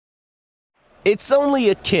It's only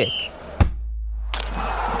a kick,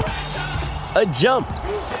 a jump,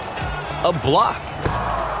 a block.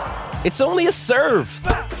 It's only a serve.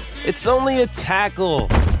 It's only a tackle,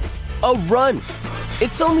 a run.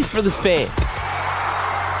 It's only for the fans.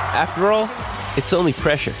 After all, it's only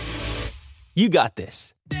pressure. You got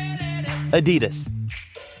this. Adidas.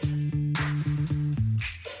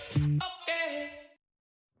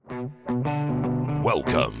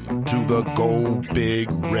 Welcome to the Go Big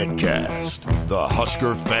Redcast, the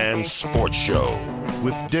Husker Fan Sports Show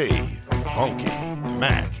with Dave, Honky,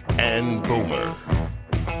 Mac, and Boomer.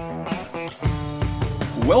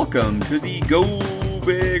 Welcome to the Go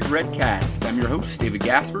Big Redcast. I'm your host, David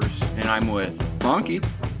Gaspers, and I'm with Honky.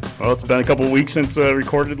 Well, it's been a couple of weeks since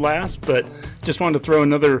recorded last, but just wanted to throw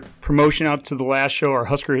another promotion out to the last show, our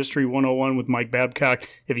Husker History 101 with Mike Babcock.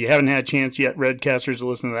 If you haven't had a chance yet, Redcasters, to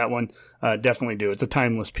listen to that one, definitely do. It's a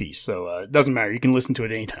timeless piece, so it doesn't matter. You can listen to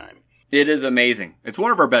it anytime. It is amazing. It's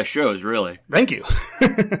one of our best shows, really. Thank you.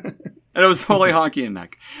 And it was only Honky and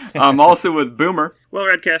Mac. Also with Boomer. Well,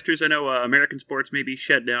 Redcasters, I know American sports may be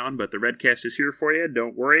shut down, but the Redcast is here for you.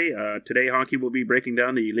 Don't worry. Today, Honky will be breaking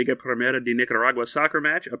down the Liga Primera de Nicaragua soccer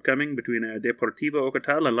match upcoming between Deportivo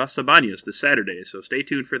Ocotal and Las Sabanas this Saturday, so stay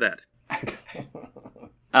tuned for that.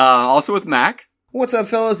 Also with Mac. What's up,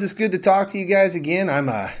 fellas? It's good to talk to you guys again.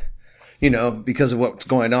 I'm, because of what's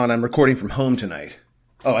going on, I'm recording from home tonight.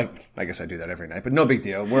 Oh, I guess I do that every night, but no big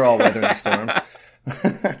deal. We're all weathering the storm.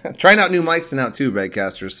 Trying out new mics tonight too,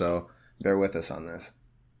 Redcasters, so bear with us on this.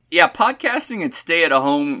 Yeah, podcasting and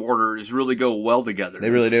stay-at-home orders really go well together.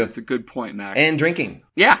 They really do. It's a good point, Mac. And drinking.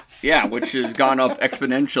 Yeah, which has gone up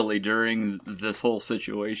exponentially during this whole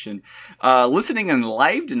situation. Listening in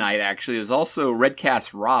live tonight, actually, is also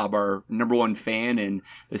Redcast Rob, our number one fan and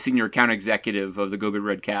the senior account executive of the Go Big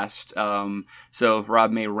Redcast. So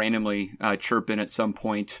Rob may randomly chirp in at some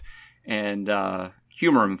point and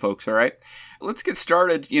humor him, folks, all right? Let's get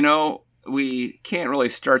started. We can't really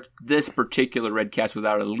start this particular Redcast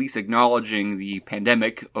without at least acknowledging the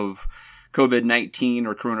pandemic of COVID-19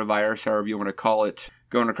 or coronavirus, however you want to call it,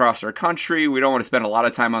 going across our country. We don't want to spend a lot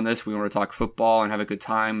of time on this. We want to talk football and have a good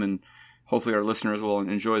time, and hopefully our listeners will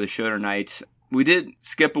enjoy the show tonight. We did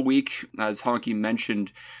skip a week, as Honky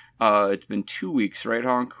mentioned. It's been 2 weeks, right,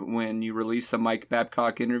 Honk, when you released the Mike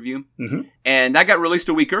Babcock interview? Mm-hmm. And that got released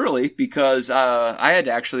a week early because I had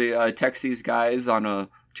to actually text these guys on a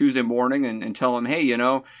Tuesday morning and tell them, hey,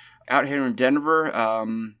 out here in Denver,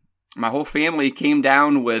 my whole family came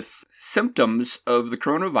down with symptoms of the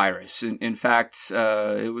coronavirus. In fact,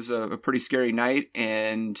 it was a pretty scary night,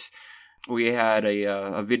 and we had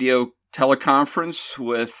a video teleconference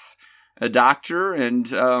with a doctor, and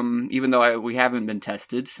even though we haven't been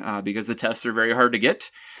tested because the tests are very hard to get,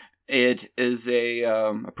 it is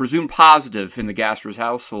a presumed positive in the Gaspers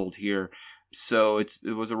household here. So it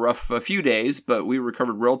was a rough few days, but we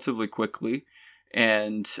recovered relatively quickly,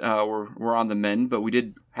 and we're on the mend. But we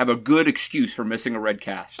did have a good excuse for missing a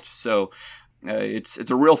Redcast. So it's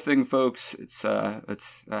a real thing, folks. It's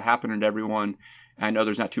happening to everyone. I know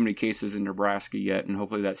there's not too many cases in Nebraska yet, and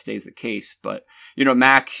hopefully that stays the case. But,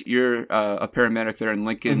 Mac, you're a paramedic there in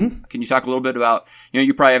Lincoln. Mm-hmm. Can you talk a little bit about,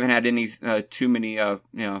 you probably haven't had any too many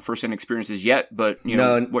first-hand experiences yet, but,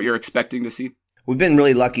 what you're expecting to see? We've been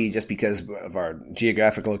really lucky just because of our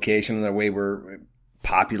geographic location and the way we're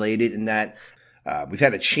populated, in that we've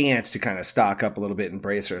had a chance to kind of stock up a little bit and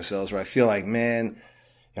brace ourselves, where I feel like, man,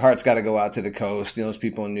 your heart's got to go out to the coast. Those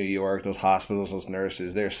people in New York, those hospitals, those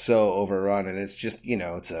nurses, they're so overrun. And it's just,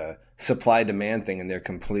 it's a supply-demand thing, and they're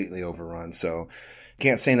completely overrun. So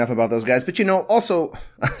can't say enough about those guys. But, also,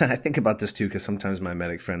 I think about this too, because sometimes my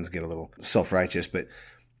medic friends get a little self-righteous. But,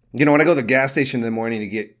 when I go to the gas station in the morning to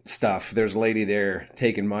get stuff, there's a lady there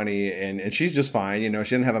taking money, and she's just fine. She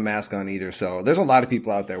didn't have a mask on either. So there's a lot of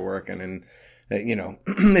people out there working, and,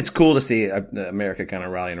 it's cool to see America kind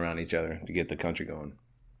of rallying around each other to get the country going.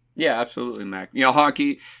 Yeah, absolutely, Mac.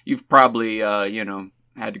 Honky, you've probably,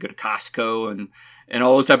 had to go to Costco and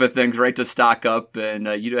all those type of things, right, to stock up. And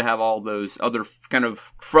you have all those other kind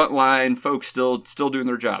of frontline folks still doing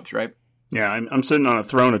their jobs, right? Yeah, I'm sitting on a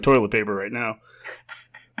throne of toilet paper right now.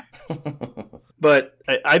 But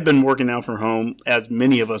I've been working out from home, as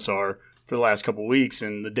many of us are, for the last couple of weeks.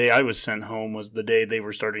 And the day I was sent home was the day they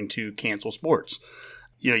were starting to cancel sports.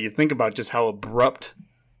 You think about just how abrupt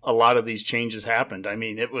a lot of these changes happened. I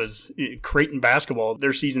mean, it was Creighton basketball.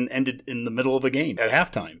 Their season ended in the middle of a game at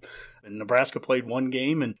halftime. And Nebraska played one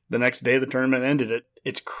game, and the next day the tournament ended.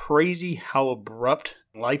 It's crazy how abrupt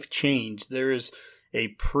life changed. There is a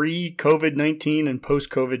pre-COVID-19 and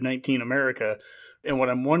post-COVID-19 America And what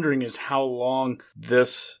I'm wondering is how long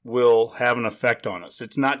this will have an effect on us.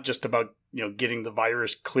 It's not just about, getting the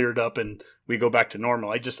virus cleared up and we go back to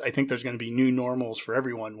normal. I think there's going to be new normals for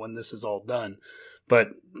everyone when this is all done.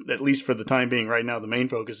 But at least for the time being right now, the main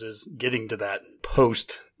focus is getting to that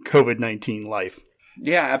post-COVID-19 life.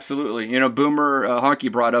 Yeah, absolutely. Boomer Honky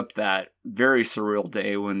brought up that very surreal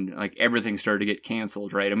day when everything started to get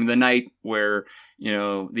canceled, right? I mean, the night where, the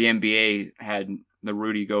NBA had the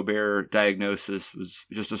Rudy Gobert diagnosis was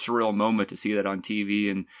just a surreal moment to see that on TV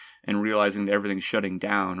and realizing that everything's shutting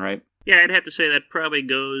down, right? Yeah, I'd have to say that probably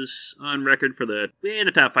goes on record for in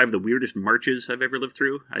the top 5 of the weirdest marches I've ever lived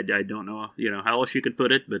through. I don't know, how else you could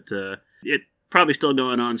put it, but it probably still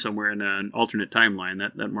going on somewhere in an alternate timeline.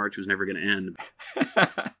 That march was never going to end.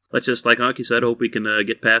 Let's just, like Honky said, hope we can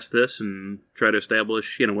get past this and try to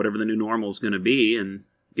establish, whatever the new normal is going to be. And,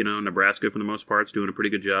 Nebraska, for the most part, is doing a pretty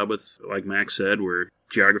good job with, like Max said, where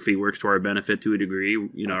geography works to our benefit to a degree.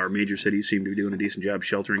 Our major cities seem to be doing a decent job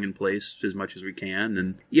sheltering in place as much as we can.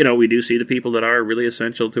 And, we do see the people that are really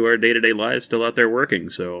essential to our day-to-day lives still out there working.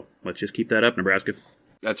 So let's just keep that up, Nebraska.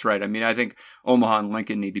 That's right. I mean, I think Omaha and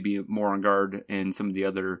Lincoln need to be more on guard in some of the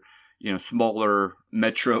other, smaller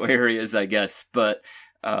metro areas, I guess. But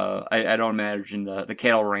I don't imagine the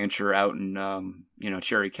cattle rancher out in,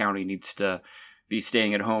 Cherry County needs to be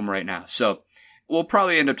staying at home right now. So we'll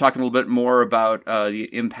probably end up talking a little bit more about the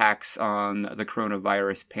impacts on the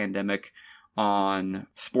coronavirus pandemic on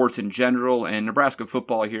sports in general and Nebraska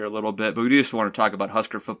football here a little bit. But we just want to talk about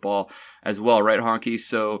Husker football as well, right, Honky?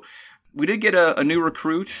 So we did get a new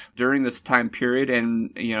recruit during this time period,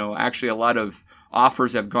 and, actually a lot of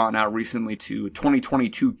offers have gone out recently to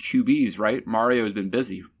 2022 QBs, right? Mario has been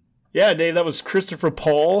busy. Yeah, Dave, that was Christopher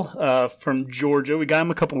Paul from Georgia. We got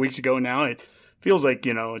him a couple weeks ago now. It feels like,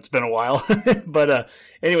 it's been a while. But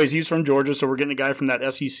anyways, he's from Georgia, so we're getting a guy from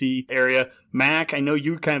that SEC area. Mac, I know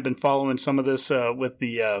you've kind of been following some of this with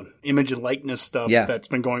the image and likeness stuff that's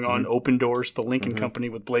been going on. Mm-hmm. Open Doors, the Lincoln Company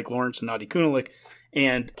with Blake Lawrence and Nadi Kunalik.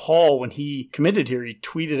 And Paul, when he committed here, he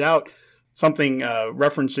tweeted out something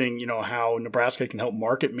referencing, how Nebraska can help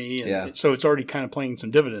market me. And so it's already kind of playing some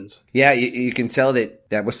dividends. Yeah, you can tell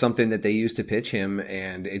that was something that they used to pitch him,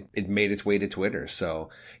 and it made its way to Twitter. So,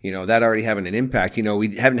 that already having an impact.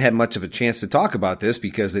 We haven't had much of a chance to talk about this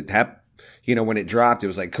because it happened, when it dropped, it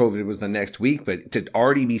was like COVID was the next week. But to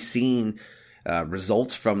already be seeing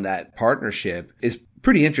results from that partnership is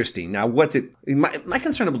pretty interesting. Now, my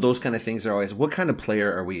concern about those kind of things are always, what kind of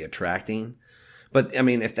player are we attracting? But, I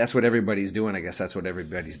mean, if that's what everybody's doing, I guess that's what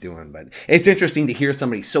everybody's doing. But it's interesting to hear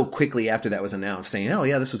somebody so quickly after that was announced saying, oh,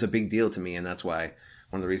 yeah, this was a big deal to me, and that's why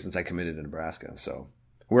one of the reasons I committed to Nebraska. So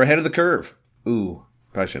we're ahead of the curve. Ooh,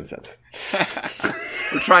 probably shouldn't have said that.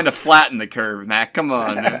 We're trying to flatten the curve, Mac. Come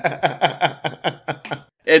on, man.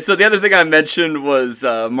 And so the other thing I mentioned was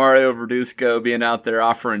Mario Verduzco being out there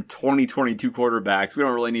offering 2022 quarterbacks. We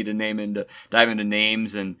don't really need to dive into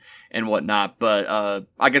names and whatnot, but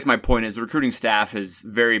I guess my point is the recruiting staff is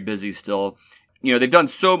very busy still. They've done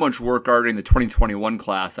so much work guarding the 2021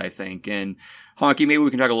 class, I think. And Honky, maybe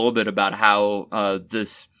we can talk a little bit about how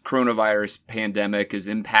this coronavirus pandemic is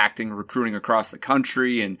impacting recruiting across the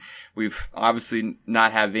country. And we've obviously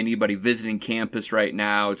not have anybody visiting campus right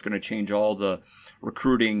now. It's going to change all the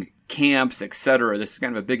recruiting camps, etc. This is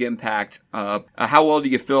kind of a big impact. How well do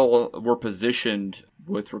you feel we're positioned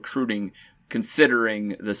with recruiting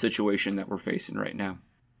considering the situation that we're facing right now?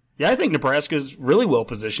 Yeah, I think Nebraska is really well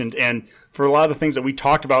positioned. And for a lot of the things that we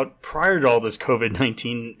talked about prior to all this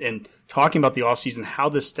COVID-19 and talking about the offseason, how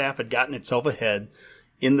this staff had gotten itself ahead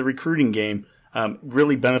in the recruiting game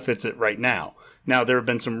really benefits it right now. Now, there have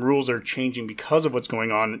been some rules that are changing because of what's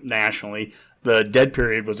going on nationally. The dead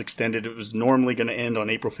period was extended. It was normally going to end on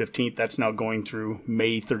April 15th. That's now going through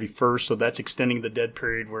May 31st. So that's extending the dead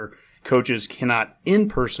period where coaches cannot in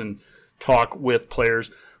person talk with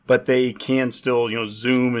players, but they can still,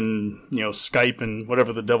 Zoom and, Skype and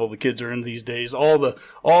whatever the devil the kids are in these days. All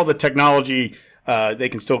the technology, they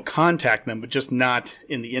can still contact them, but just not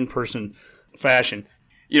in the in-person fashion.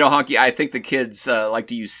 Honky, I think the kids like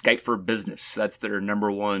to use Skype for Business. That's their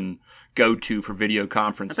number one go-to for video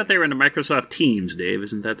conferencing. I thought they were into Microsoft Teams, Dave.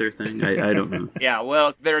 Isn't that their thing? I don't know. Yeah,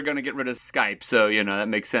 well, they're going to get rid of Skype, so, that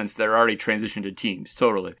makes sense. They're already transitioned to Teams,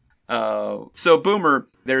 totally. So, Boomer,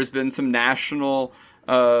 there's been some national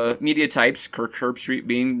media types, Kirk Herbstreit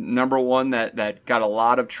being number one, that got a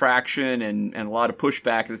lot of traction and a lot of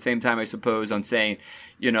pushback at the same time, I suppose, on saying,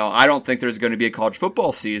 I don't think there's going to be a college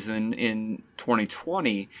football season in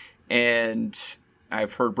 2020. And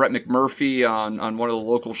I've heard Brett McMurphy on one of the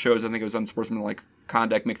local shows, I think it was Unsportsmanlike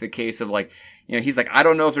Conduct, make the case of he's like, I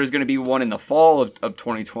don't know if there's going to be one in the fall of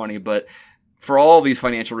 2020, but for all these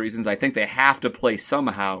financial reasons, I think they have to play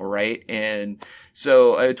somehow, right? And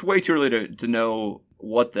so it's way too early to know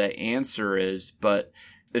what the answer is, but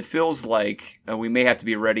it feels like we may have to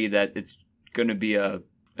be ready that it's going to be an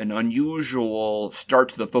unusual start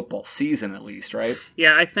to the football season, at least, right?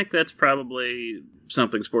 Yeah, I think that's probably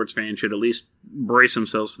something sports fans should at least brace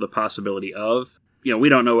themselves for the possibility of. We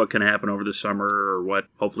don't know what can happen over the summer or what,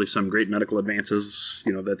 hopefully some great medical advances,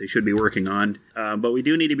 that they should be working on. But we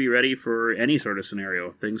do need to be ready for any sort of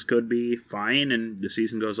scenario. Things could be fine and the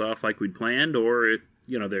season goes off like we'd planned, or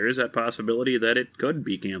there is that possibility that it could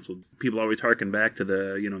be canceled. People always harken back to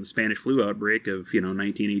the Spanish flu outbreak of,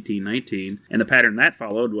 1918-19. And the pattern that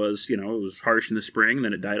followed was, it was harsh in the spring,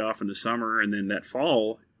 then it died off in the summer, and then that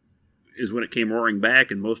fall is when it came roaring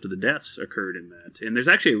back, and most of the deaths occurred in that. And there's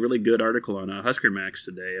actually a really good article on Husker Max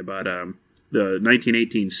today about the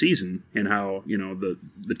 1918 season and how,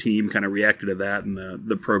 the team kind of reacted to that and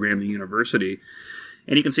the program, the university.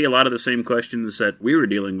 And you can see a lot of the same questions that we were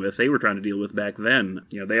dealing with, they were trying to deal with back then.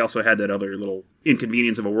 They also had that other little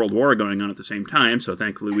inconvenience of a world war going on at the same time, so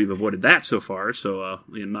thankfully we've avoided that so far, so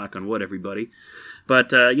knock on wood, everybody. But,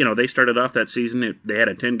 they started off that season, they had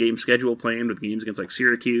a 10-game schedule planned with games against like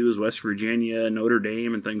Syracuse, West Virginia, Notre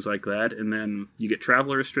Dame, and things like that. And then you get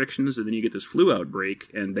travel restrictions, and then you get this flu outbreak,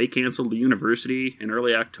 and they canceled the university in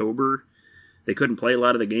early October. They couldn't play a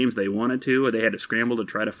lot of the games they wanted to, or they had to scramble to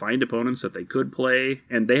try to find opponents that they could play.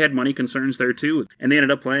 And they had money concerns there, too. And they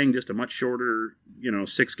ended up playing just a much shorter,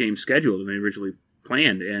 6-game schedule than they originally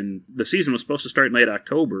planned. And the season was supposed to start in late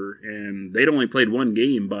October, and they'd only played one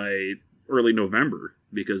game by early November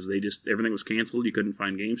because everything was canceled. You couldn't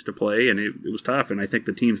find games to play, and it was tough. And I think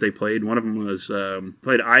the teams they played, one of them was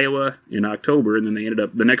played Iowa in October, and then they ended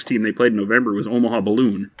up, the next team they played in November was Omaha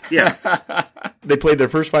Balloon. Yeah. They played their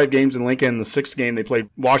first 5 games in Lincoln. The 6th game, they played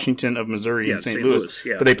Washington of Missouri and St. Louis.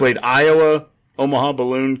 Yeah, but they played Iowa, Omaha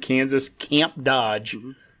Balloon, Kansas, Camp Dodge,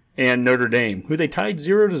 and Notre Dame, who they tied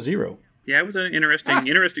 0-0. Yeah, it was an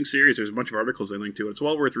interesting series. There's a bunch of articles I linked to it. It's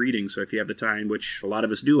well worth reading, so if you have the time, which a lot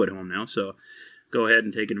of us do at home now, so go ahead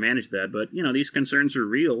and take advantage of that. But, these concerns are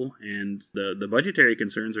real, and the budgetary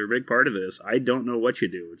concerns are a big part of this. I don't know what you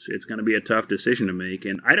do. It's going to be a tough decision to make,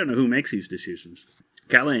 and I don't know who makes these decisions.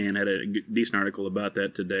 Callahan had a decent article about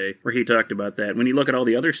that today, where he talked about that. When you look at all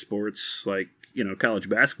the other sports, like, college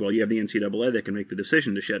basketball, you have the NCAA that can make the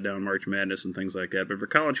decision to shut down March Madness and things like that. But for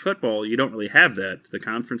college football, you don't really have that. The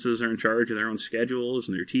conferences are in charge of their own schedules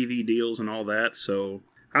and their TV deals and all that. So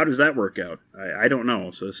how does that work out? I don't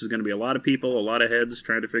know. So this is going to be a lot of people, a lot of heads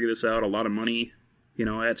trying to figure this out, a lot of money,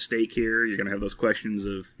 at stake here. You're going to have those questions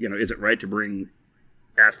of, is it right to bring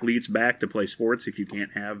athletes back to play sports if you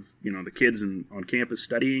can't have, the kids on campus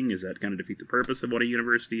studying? Is that going to defeat the purpose of what a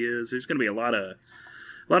university is? There's going to be a lot of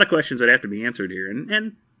questions that have to be answered here,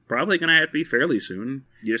 and probably going to have to be fairly soon.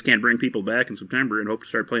 You just can't bring people back in September and hope to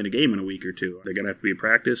start playing a game in a week or two. They're going to have to be in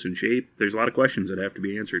practice and shape. There's a lot of questions that have to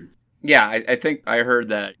be answered. Yeah, I think I heard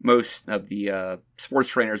that most of the sports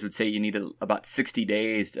trainers would say you need about 60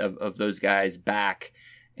 days of those guys back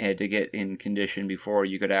and to get in condition before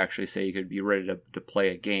you could actually say you could be ready to play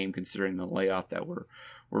a game, considering the layoff that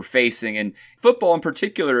we're facing. And football in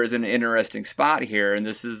particular is an interesting spot here, and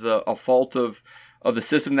this is a fault of the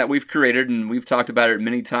system that we've created, and we've talked about it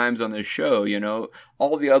many times on this show.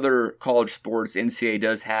 All the other college sports, NCAA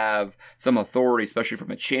does have some authority, especially from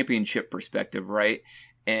a championship perspective, right?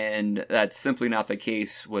 And that's simply not the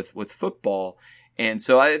case with football. And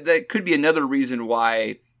so that could be another reason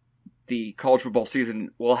why the college football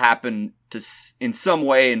season will happen in some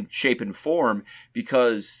way and shape and form,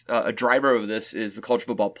 because a driver of this is the college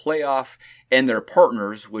football playoff and their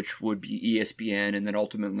partners, which would be ESPN, and then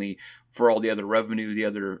ultimately for all the other revenue, the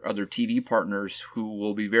other TV partners who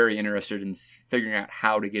will be very interested in figuring out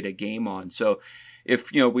how to get a game on. So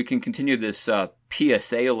if, we can continue this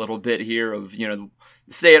PSA a little bit here of,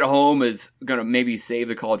 stay at home is going to maybe save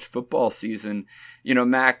the college football season.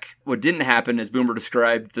 Mac, what didn't happen, as Boomer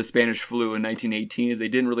described the Spanish flu in 1918, is they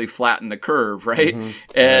didn't really flatten the curve, right? Mm-hmm.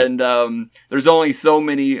 And there's only so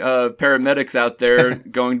many paramedics out there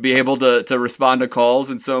going to be able to respond to calls,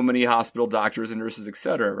 and so many hospital doctors and nurses, et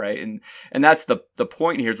cetera, right? And that's the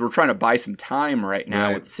point here, is we're trying to buy some time right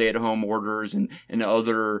now with stay-at-home orders and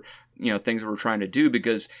other things that we're trying to do,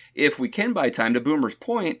 because if we can buy time, to Boomer's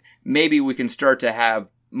point, maybe we can start to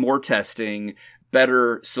have more testing,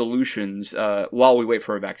 better solutions while we wait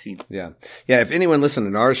for a vaccine. Yeah. If anyone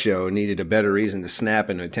listening to our show needed a better reason to snap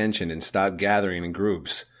into attention and stop gathering in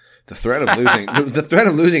groups, the threat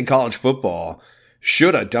of losing college football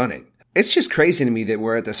should have done it. It's just crazy to me that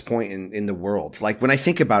we're at this point in the world. Like, when I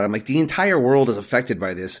think about it, I'm like, the entire world is affected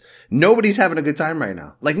by this. Nobody's having a good time right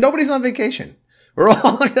now. Like, nobody's on vacation. We're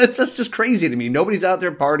all, that's just crazy to me. Nobody's out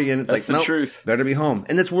there partying. It's That's like, the truth. Better be home.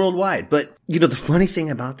 And it's worldwide. But, the funny thing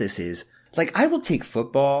about this is, like, I will take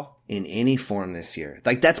football in any form this year.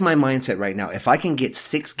 Like, that's my mindset right now. If I can get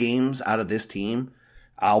 6 games out of this team,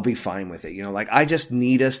 I'll be fine with it. Like, I just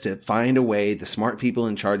need us to find a way, the smart people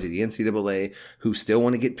in charge of the NCAA who still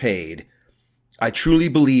want to get paid, I truly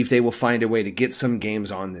believe they will find a way to get some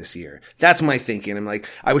games on this year. That's my thinking. I'm like,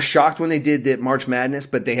 I was shocked when they did the March Madness,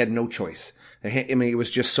 but they had no choice. I mean, it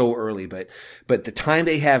was just so early, but the time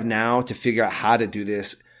they have now to figure out how to do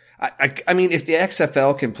this, I mean, if the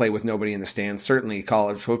XFL can play with nobody in the stands, certainly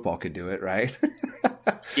college football could do it, right?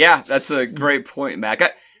 Yeah, that's a great point, Mac.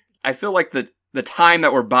 I feel like the time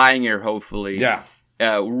that we're buying here, hopefully,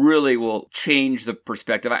 really will change the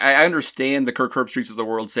perspective. I understand the Kirk Herbstreits of the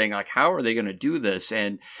world saying, like, how are they going to do this?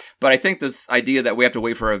 But I think this idea that we have to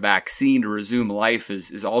wait for a vaccine to resume life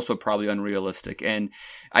is also probably unrealistic. And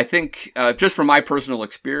I think just from my personal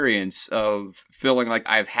experience of feeling like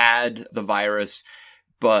I've had the virus,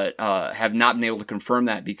 but have not been able to confirm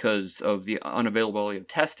that because of the unavailability of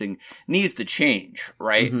testing, needs to change,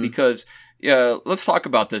 right? Mm-hmm. Because let's talk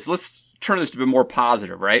about this. Let's turn this to be more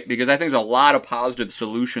positive, right? Because I think there's a lot of positive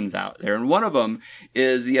solutions out there. And one of them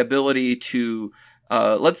is the ability to,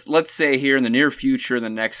 let's say here in the near future, in the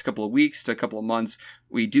next couple of weeks to a couple of months,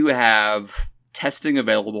 we do have testing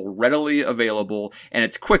available, readily available, and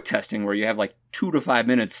it's quick testing where you have like 2 to 5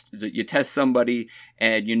 minutes that you test somebody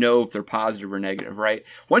and you know if they're positive or negative, right?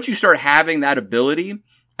 Once you start having that ability,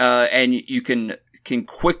 and you can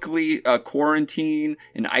quickly quarantine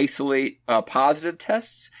and isolate positive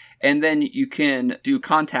tests, and then you can do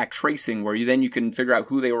contact tracing where you can figure out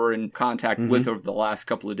who they were in contact with over the last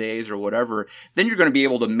couple of days or whatever. Then you're going to be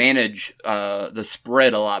able to manage the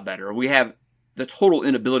spread a lot better. We have the total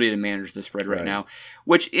inability to manage the spread right now,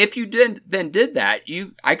 which if you did that,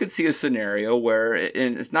 I could see a scenario where,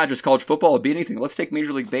 and it's not just college football, it'd be anything. Let's take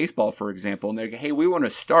Major League Baseball, for example, and they're like, hey, we want to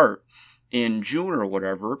start in June or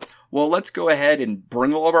whatever. Well, let's go ahead and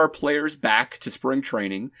bring all of our players back to spring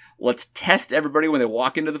training. Let's test everybody when they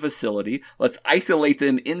walk into the facility. Let's isolate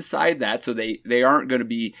them inside that so they aren't going to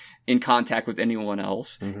be in contact with anyone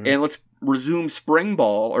else. Mm-hmm. And let's resume spring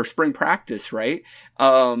ball or spring practice, right?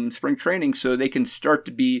 Spring training, so they can start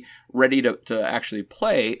to be ready to actually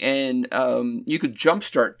play. And you could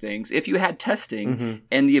jumpstart things if you had testing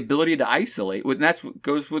and the ability to isolate. And that's what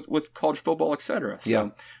goes with college football, et cetera. So, yeah.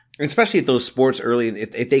 Especially if those sports early,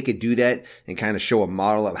 if they could do that and kind of show a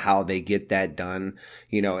model of how they get that done,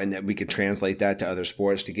 and that we could translate that to other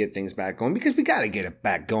sports to get things back going, because we got to get it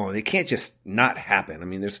back going. It can't just not happen. I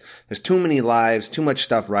mean, there's too many lives, too much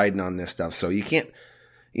stuff riding on this stuff. So you can't,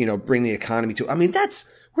 bring the economy to, I mean,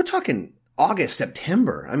 we're talking August,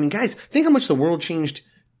 September. I mean, guys, think how much the world changed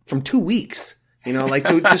from 2 weeks. Like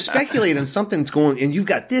to speculate on something's going, and you've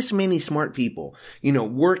got this many smart people,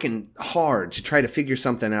 working hard to try to figure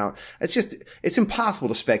something out. It's impossible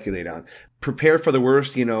to speculate on. Prepare for the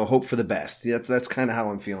worst, hope for the best. That's kind of how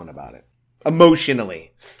I'm feeling about it.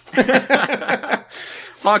 Emotionally.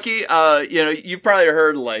 Honky, you've probably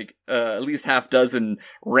heard like at least half dozen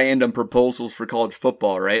random proposals for college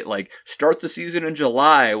football, right? Like start the season in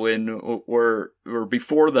July when we're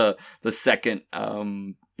before the second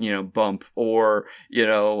bump, or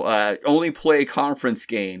only play conference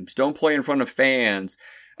games, don't play in front of fans.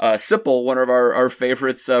 Sipple, one of our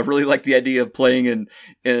favorites, really liked the idea of playing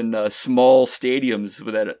in small stadiums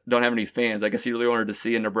that don't have any fans. I guess he really wanted to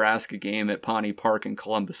see a Nebraska game at Pawnee Park in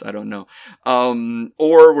Columbus. I don't know.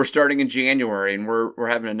 Or we're starting in January and we're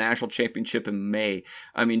having a national championship in May.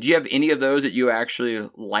 I mean, do you have any of those that you actually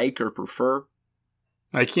like or prefer?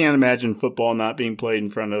 I can't imagine football not being played in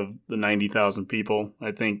front of the 90,000 people.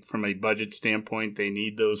 I think from a budget standpoint, they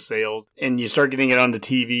need those sales. And you start getting it on the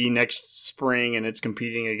TV next spring, and it's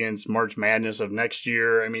competing against March Madness of next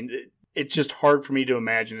year. I mean, it's just hard for me to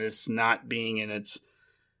imagine it's not being in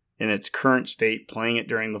its current state, playing it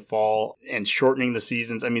during the fall and shortening the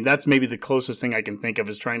seasons. I mean, that's maybe the closest thing I can think of,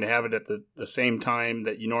 is trying to have it at the same time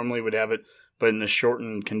that you normally would have it, but in a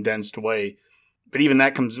shortened, condensed way. But even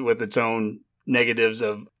that comes with its own negatives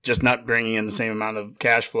of just not bringing in the same amount of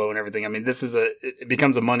cash flow and everything. I mean, it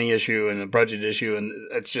becomes a money issue and a budget issue, and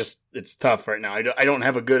it's tough right now. I don't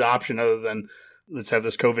have a good option other than let's have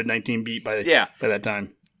this COVID-19 beat by that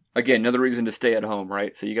time. Again, another reason to stay at home,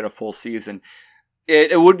 right? So you get a full season.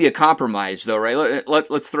 It would be a compromise, though, right?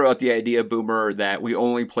 Let's throw out the idea, Boomer, that we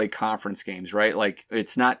only play conference games, right? Like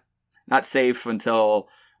it's not safe until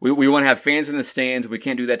we want to have fans in the stands. We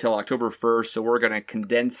can't do that till October 1st, so we're going to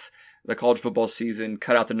condense the college football season,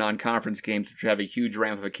 cut out the non-conference games, which have a huge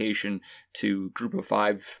ramification to Group of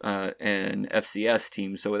 5 and FCS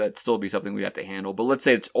teams. So that'd still be something we have to handle. But let's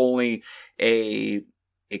say it's only a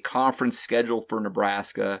conference schedule for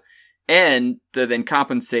Nebraska, and to then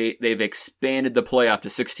compensate, they've expanded the playoff to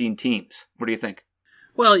 16 teams. What do you think?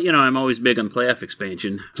 Well, I'm always big on playoff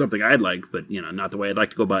expansion. Something I'd like, but, not the way I'd like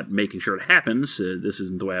to go about making sure it happens. This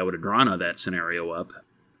isn't the way I would have drawn that scenario up.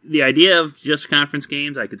 The idea of just conference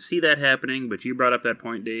games, I could see that happening, but you brought up that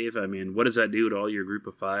point, Dave. I mean, what does that do to all your Group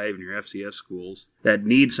of 5 and your FCS schools that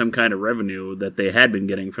need some kind of revenue that they had been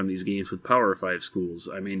getting from these games with Power 5 schools?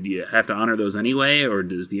 I mean, do you have to honor those anyway, or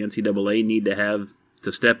does the NCAA need to have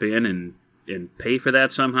to step in and pay for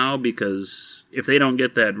that somehow? Because if they don't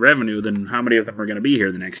get that revenue, then how many of them are going to be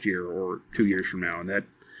here the next year or 2 years from now? And that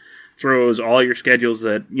throws all your schedules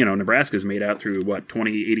that, Nebraska's made out through,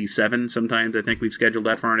 2087 sometimes. I think we've scheduled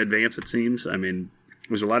that far in advance, it seems. I mean,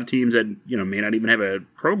 there's a lot of teams that, may not even have a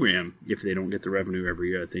program if they don't get the revenue every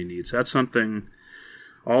year that they need. So that's something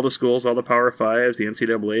all the schools, all the Power 5s, the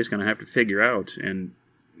NCAA is going to have to figure out. And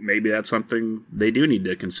maybe that's something they do need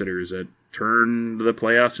to consider, is that turn the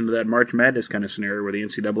playoffs into that March Madness kind of scenario where the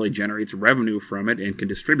NCAA generates revenue from it and can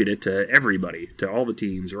distribute it to everybody, to all the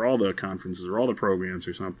teams or all the conferences or all the programs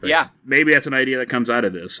or something. Yeah. Maybe that's an idea that comes out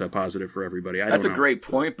of this, a positive for everybody. That's a great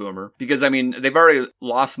point, Boomer, because, they've already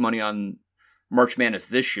lost money on March Madness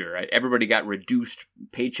this year, right? Everybody got reduced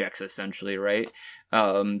paychecks, essentially, right?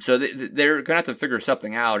 So they're going to have to figure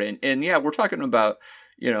something out. And yeah, we're talking about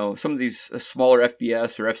some of these smaller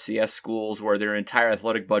FBS or FCS schools where their entire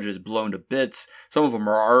athletic budget is blown to bits. Some of them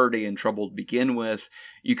are already in trouble to begin with.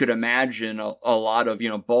 You could imagine a lot of,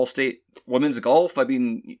 Ball State women's golf,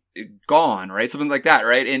 gone, right? Something like that,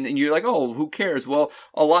 right? And you're like, oh, who cares? Well,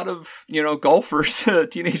 a lot of, golfers,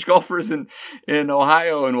 teenage golfers in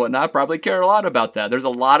Ohio and whatnot probably care a lot about that. There's a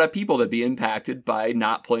lot of people that be impacted by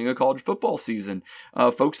not playing a college football season.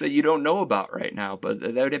 Folks that you don't know about right now, but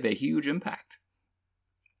that would have a huge impact.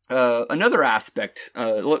 Another aspect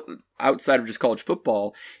outside of just college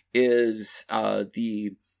football is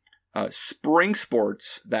the spring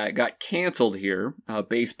sports that got canceled here.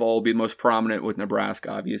 Baseball will be the most prominent with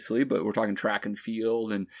Nebraska, obviously, but we're talking track and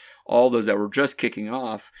field and all those that were just kicking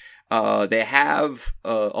off. They have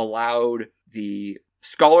allowed the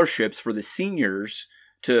scholarships for the seniors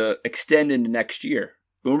to extend into next year.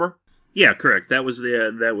 Boomer? Yeah, correct. That was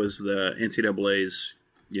the NCAA's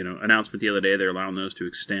announcement the other day. They're allowing those to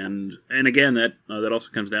extend. And again, that also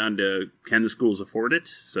comes down to, can the schools afford it?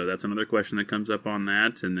 So that's another question that comes up on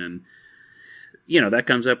that. And then, that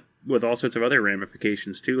comes up with all sorts of other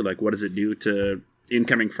ramifications too. Like, what does it do to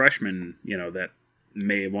incoming freshmen, that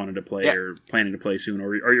may have wanted to play or planning to play soon,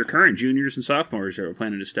 or your current juniors and sophomores that are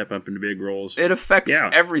planning to step up into big roles? It affects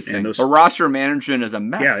everything. The roster management is a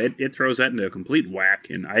mess. Yeah, it throws that into a complete whack.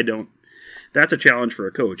 And that's a challenge for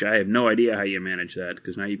a coach. I have no idea how you manage that,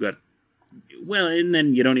 because now you've got, and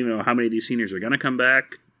then you don't even know how many of these seniors are going to come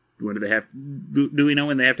back. When do they have? Do we know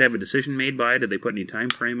when they have to have a decision made by? Did they put any time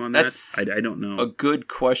frame on that? I don't know. A good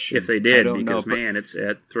question. If they did, because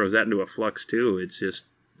it throws that into a flux too. It's just,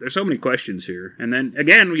 there's so many questions here. And then,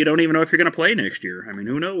 again, you don't even know if you're going to play next year. I mean,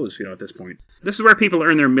 who knows, at this point. This is where people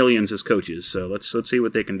earn their millions as coaches, so let's see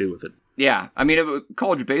what they can do with it. Yeah,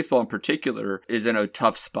 college baseball in particular is in a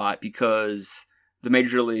tough spot because the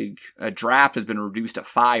Major League draft has been reduced to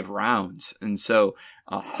 5 rounds. And so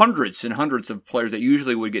hundreds and hundreds of players that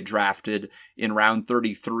usually would get drafted in round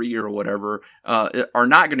 33 or whatever are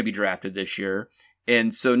not going to be drafted this year.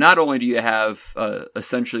 And so not only do you have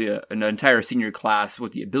essentially an entire senior class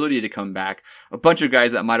with the ability to come back, a bunch of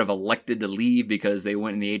guys that might have elected to leave because they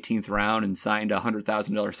went in the 18th round and signed a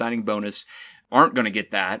 $100,000 signing bonus aren't going to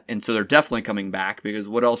get that. And so they're definitely coming back, because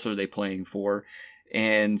what else are they playing for?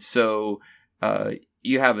 And so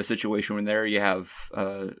you have a situation where there you have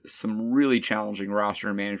some really challenging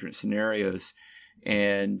roster management scenarios.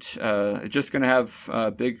 And it's just going to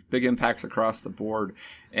have big impacts across the board.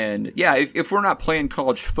 And yeah, if we're not playing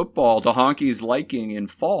college football to Honky's liking in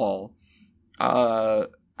fall, and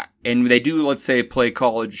they do, let's say, play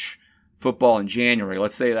college football in January,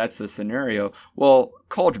 let's say that's the scenario. Well,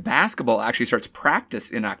 college basketball actually starts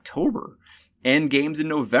practice in October and games in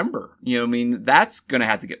November. That's going to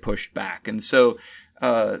have to get pushed back. And so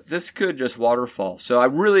this could just waterfall. So I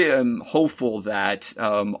really am hopeful that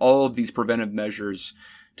all of these preventive measures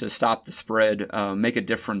to stop the spread make a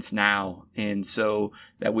difference now, and so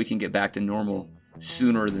that we can get back to normal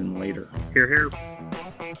sooner than later. Hear, hear.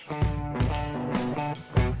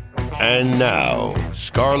 And now,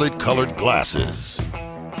 scarlet-colored glasses.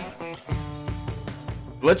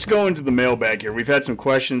 Let's go into the mailbag here. We've had some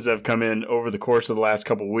questions that have come in over the course of the last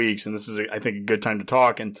couple of weeks, and this is, I think, a good time to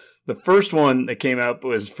talk. And the first one that came up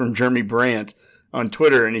was from Jeremy Brandt on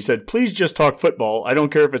Twitter, and he said, please just talk football. I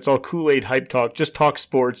don't care if it's all Kool-Aid hype talk. Just talk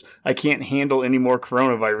sports. I can't handle any more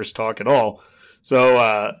coronavirus talk at all.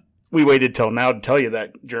 So we waited till now to tell you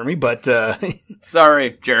that, Jeremy, but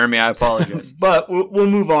sorry, Jeremy, I apologize. But we'll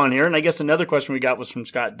move on here. And I guess another question we got was from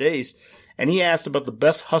Scott Dace, and he asked about the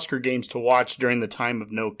best Husker games to watch during the time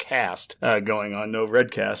of no cast going on, no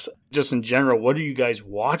Redcast. Just in general, what are you guys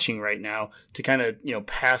watching right now to kind of,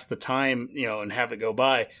 pass the time, and have it go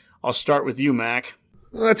by? I'll start with you, Mac.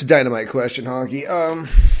 Well, that's a dynamite question, Honky.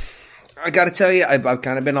 I got to tell you, I've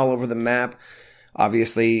kind of been all over the map.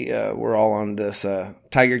 Obviously, we're all on this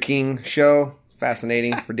Tiger King show.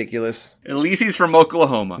 Fascinating, ridiculous. At least he's from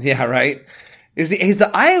Oklahoma. Yeah, right. Is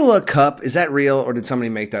the Iowa Cup, is that real, or did somebody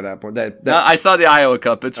make that up? Or that I saw the Iowa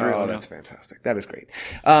Cup. It's real. Oh, that's fantastic. That is great.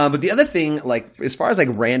 But the other thing, as far as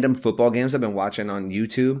random football games I've been watching on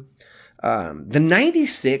YouTube, the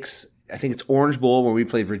 96, I think it's Orange Bowl where we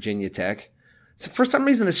played Virginia Tech. So for some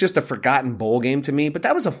reason, it's just a forgotten bowl game to me, but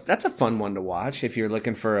that's a fun one to watch if you're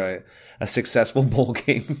looking for a successful bowl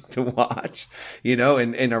game to watch,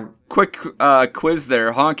 and a quick quiz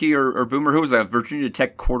there. Honky or Boomer, who was a Virginia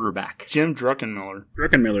Tech quarterback? Jim Druckenmiller.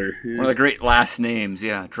 Yeah. One of the great last names,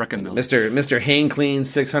 yeah, Druckenmiller. Mr. Hang Clean,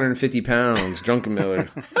 650 pounds, Druckenmiller.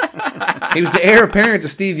 He was the heir apparent to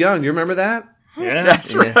Steve Young. Do you remember that? Yeah,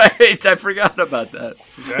 that's right. I forgot about that.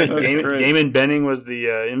 Right. Damon Benning was the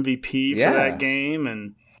MVP for that game,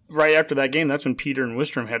 and right after that game, that's when Peter and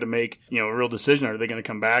Wistrom had to make a real decision: are they going to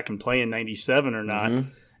come back and play in '97 or not? Mm-hmm.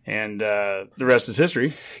 And the rest is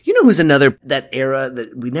history. You know who's another that era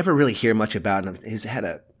that we never really hear much about, and has had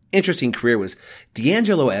a interesting career, was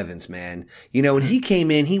D'Angelo Evans, man. When he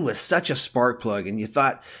came in, he was such a spark plug, and you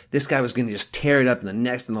thought this guy was going to just tear it up in the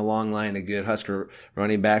next in the long line of good Husker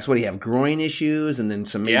running backs. What do you have? Groin issues, and then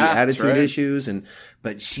some maybe attitude issues,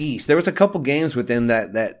 but jeez, there was a couple games within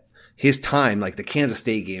that his time, like the Kansas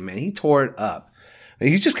State game, man, he tore it up. And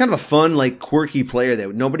he's just kind of a fun, quirky player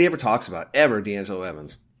that nobody ever talks about, ever, D'Angelo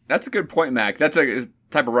Evans. That's a good point, Mac. That's a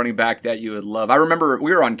type of running back that you would love. I remember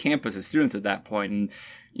we were on campus as students at that point, and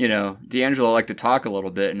D'Angelo liked to talk a little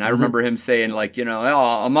bit, and I remember him saying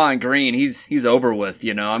Ahman Green, he's over with,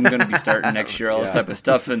 I'm going to be starting next year, all this type of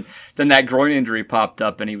stuff. And then that groin injury popped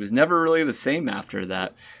up, and he was never really the same after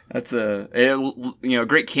that. That's a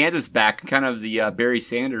great Kansas back, kind of the Barry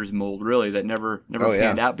Sanders mold, really, that never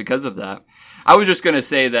panned out because of that. I was just going to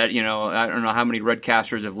say that, I don't know how many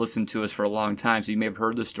Redcasters have listened to us for a long time, so you may have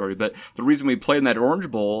heard this story, but the reason we played in that Orange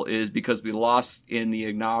Bowl is because we lost in the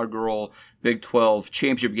inaugural Big 12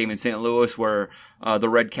 championship game in St. Louis, where the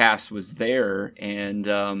Redcast was there, and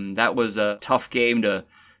that was a tough game to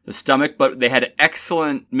the stomach, but they had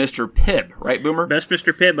excellent Mr. Pibb, right, Boomer? Best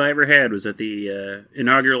Mr. Pibb I ever had was at the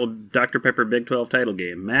inaugural Dr. Pepper Big 12 title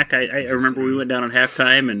game. Mac, I remember we went down on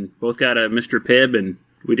halftime and both got a Mr. Pibb, and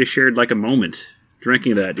we just shared a moment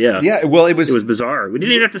drinking that. Yeah, well, it was bizarre. We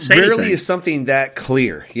didn't even have to say rarely anything. Is something that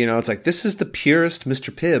clear. It's like, this is the purest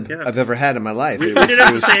Mr. Pibb I've ever had in my life. We didn't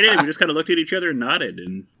have to say anything. We just kind of looked at each other and nodded,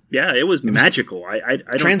 and it was magical. I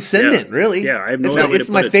don't, transcendent, really. Yeah, I have no idea. It's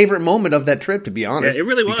my favorite moment of that trip, to be honest. Yeah, it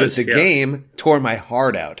really was. Because the game tore my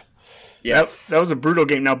heart out. Yes. That was a brutal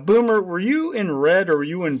game. Now, Boomer, were you in red or were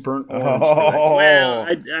you in burnt orange? Well,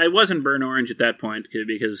 I wasn't burnt orange at that point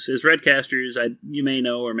because as Redcasters, you may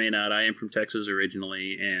know or may not, I am from Texas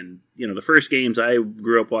originally. And, the first games I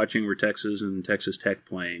grew up watching were Texas and Texas Tech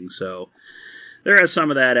playing. So there is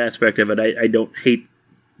some of that aspect of it. I don't hate,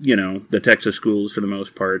 the Texas schools for the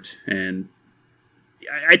most part. And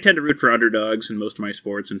I tend to root for underdogs in most of my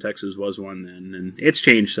sports, and Texas was one then. And it's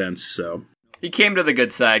changed since, so... He came to the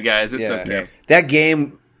good side, guys. It's okay. That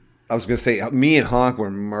game, I was going to say, me and Honk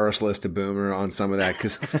were merciless to Boomer on some of that,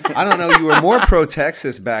 because, I don't know, you were more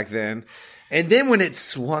pro-Texas back then. And then when it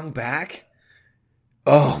swung back,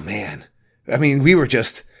 oh, man. I mean, we were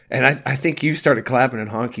just... And I think you started clapping in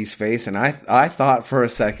Honky's face, and I thought for a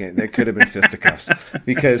second that could have been fisticuffs.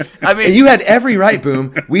 Because and you had every right,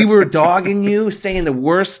 Boom. We were dogging you, saying the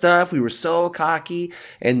worst stuff. We were so cocky,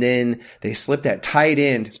 and then they slipped that tight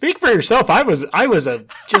end. Speak for yourself. I was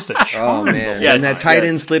just a charm. Oh man! Yes, and that tight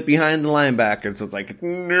end slipped behind the linebacker, so it's like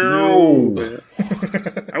no.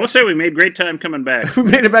 I will say we made great time coming back. We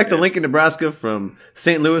made it back to Lincoln, Nebraska from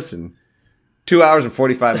St. Louis, and 2 hours and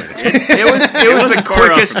 45 minutes. It was the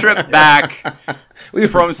quickest trip back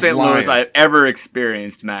from St. Louis flying. I've ever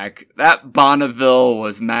experienced, Mac. That Bonneville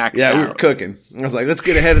was maxed Yeah, out. we were cooking. I was like, let's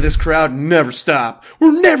get ahead of this crowd and never stop.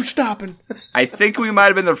 We're never stopping. I think we might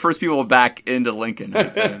have been the first people back into Lincoln.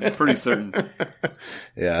 I'm pretty certain.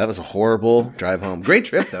 Yeah, that was a horrible drive home. Great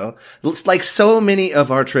trip, though. It's like so many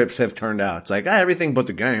of our trips have turned out. It's like, everything but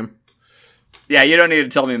the game. Yeah, you don't need to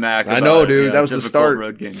tell me, Mac. I about, know, dude. That was the difficult start.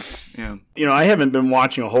 Road game. Yeah. I haven't been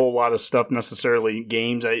watching a whole lot of stuff necessarily,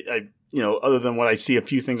 games. I other than what I see a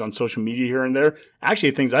few things on social media here and there.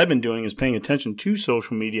 Actually, things I've been doing is paying attention to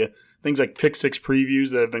social media. Things like Pick Six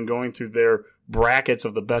previews that have been going through their brackets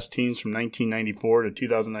of the best teams from 1994 to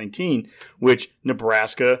 2019, which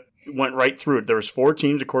Nebraska went right through it. There was 4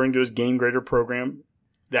 teams, according to his Game Grader program,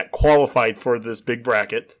 that qualified for this big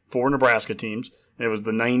bracket, 4 Nebraska teams. And it was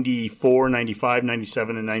the 94, 95,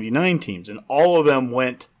 97, and 99 teams. And all of them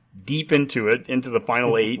went deep into it, into the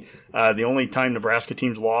final 8. The only time Nebraska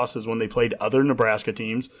teams lost is when they played other Nebraska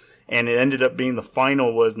teams. And it ended up being the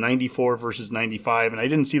final was 94 versus 95. And I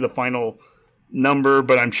didn't see the final number,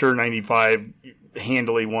 but I'm sure 95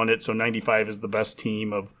 handily won it. So 95 is the best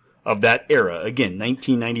team of that era. Again,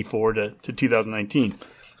 1994 to 2019.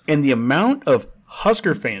 And the amount of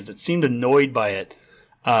Husker fans that seemed annoyed by it,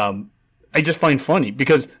 I just find funny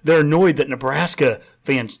because they're annoyed that Nebraska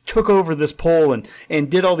fans took over this poll and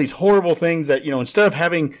did all these horrible things that, instead of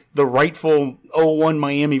having the rightful 0-1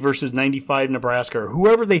 Miami versus 95 Nebraska or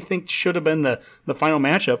whoever they think should have been the final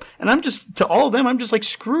matchup. And to all of them, I'm just like,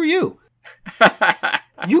 screw you.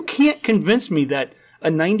 You can't convince me that a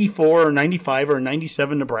 94 or 95 or a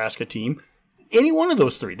 97 Nebraska team, any one of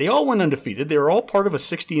those 3, they all went undefeated. They were all part of a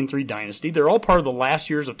 60-3 dynasty. They're all part of the last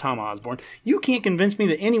years of Tom Osborne. You can't convince me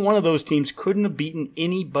that any one of those teams couldn't have beaten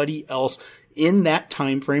anybody else in that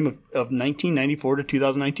time frame of 1994 to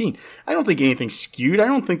 2019. I don't think anything's skewed. I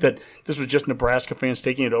don't think that this was just Nebraska fans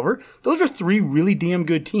taking it over. Those are 3 really damn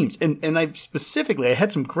good teams. And I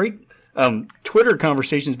had some great Twitter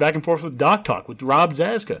conversations back and forth with Doc Talk, with Rob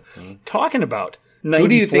Zaska, talking about 94 Who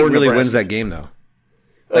do you think really Nebraska. wins that game, though?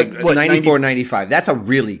 Like 94-95. That's a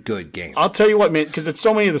really good game. I'll tell you what, man, because it's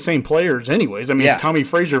so many of the same players anyways. I mean, Yeah. It's Tommy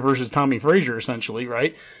Frazier versus Tommy Frazier, essentially,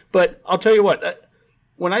 right? But I'll tell you what,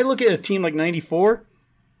 when I look at a team like 94,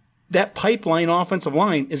 that pipeline offensive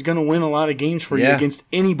line is going to win a lot of games for you against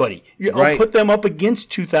anybody. I'll Right. put them up against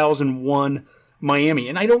 2001 Miami.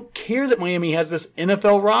 And I don't care that Miami has this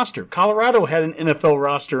NFL roster. Colorado had an NFL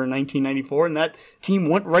roster in 1994, and that team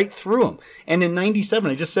went right through them. And in 97,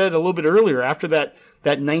 I just said it a little bit earlier, after that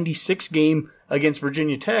 96 game against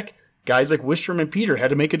Virginia Tech, guys like Wistrom and Peter had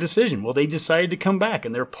to make a decision. Well, they decided to come back,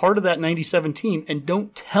 and they're part of that 97 team. And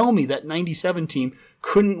don't tell me that 97 team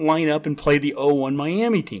couldn't line up and play the 0-1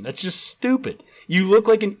 Miami team. That's just stupid. You look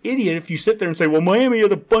like an idiot if you sit there and say, well, Miami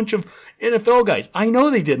had a bunch of NFL guys. I know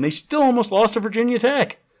they did, and they still almost lost to Virginia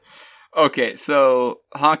Tech. Okay, so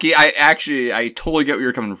Honky, I totally get where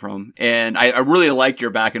you're coming from, and I really liked your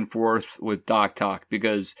back and forth with Doc Talk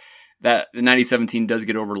because the 97 team does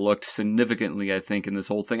get overlooked significantly, I think, in this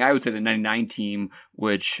whole thing. I would say the 99 team,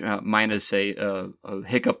 which minus a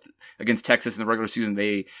hiccup against Texas in the regular season,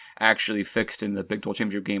 they actually fixed in the Big 12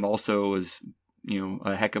 championship game, also was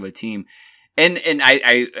a heck of a team, and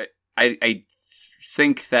I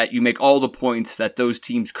think that you make all the points that those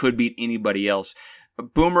teams could beat anybody else.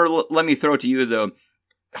 Boomer, let me throw it to you, though.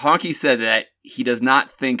 Honky said that he does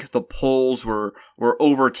not think the polls were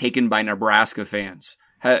overtaken by Nebraska fans.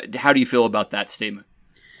 How do you feel about that statement?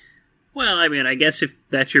 Well, I mean, I guess if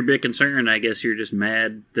that's your big concern, I guess you're just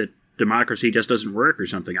mad that democracy just doesn't work or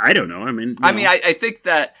something. I don't know. I mean, I think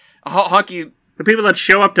that Honky... The people that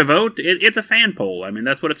show up to vote, it's a fan poll. I mean,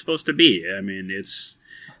 that's what it's supposed to be. I mean,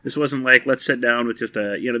 this wasn't like, let's sit down with just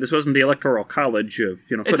this wasn't the Electoral College of,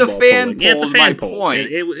 football It's a fan polling. poll, It's a fan my poll.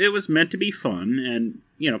 point. It was meant to be fun, and,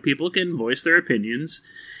 people can voice their opinions.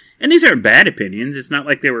 And these aren't bad opinions. It's not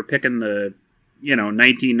like they were picking the,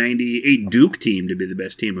 1998 Duke team to be the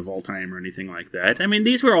best team of all time or anything like that. I mean,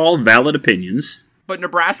 these were all valid opinions. But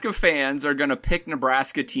Nebraska fans are going to pick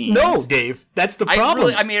Nebraska teams. No, Dave, that's the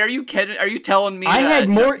problem. Are you kidding? Are you telling me I that... had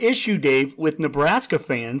more issue, Dave, with Nebraska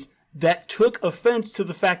fans that took offense to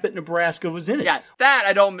the fact that Nebraska was in it. Yeah,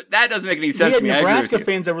 that doesn't make any sense We to me. had I agree Nebraska with you.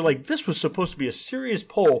 fans that were like, this was supposed to be a serious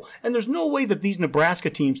poll, and there's no way that these Nebraska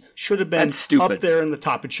teams should have been That's stupid. up there in the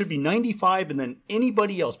top. It should be 95 and then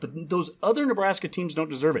anybody else, but those other Nebraska teams don't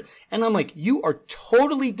deserve it. And I'm like, you are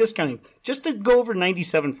totally discounting. Just to go over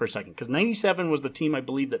 97 for a second, because 97 was the team, I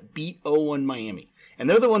believe, that beat 0-1 Miami. And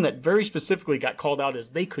they're the one that very specifically got called out as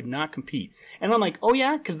they could not compete. And I'm like, oh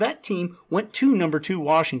yeah, because that team went to number 2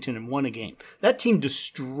 Washington and won a game. That team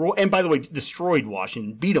destroyed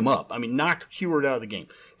Washington, beat them up. I mean, knocked Heward out of the game.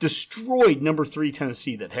 Destroyed number 3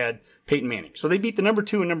 Tennessee that had Peyton Manning. So they beat the number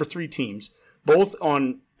 2 and number 3 teams, both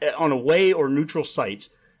on away or neutral sites.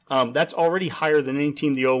 That's already higher than any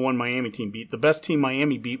team the 0-1 Miami team beat. The best team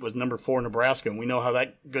Miami beat was number 4 Nebraska, and we know how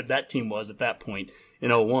good that team was at that point in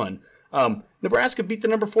 0-1. Nebraska beat the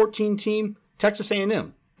number 14 team, Texas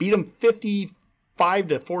A&M. Beat them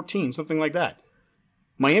 55-14, something like that.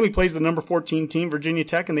 Miami plays the number 14 team, Virginia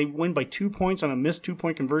Tech, and they win by 2 points on a missed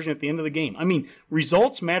 2-point conversion at the end of the game. I mean,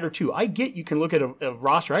 results matter too. I get you can look at a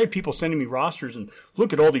roster. I had people sending me rosters and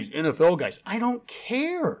look at all these NFL guys. I don't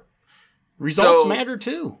care. Results matter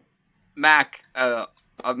too. Mac,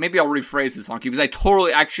 maybe I'll rephrase this, Honky, because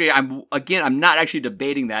I'm not actually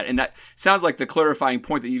debating that. And that sounds like the clarifying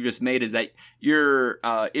point that you just made is that your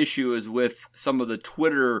issue is with some of the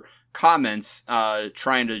Twitter comments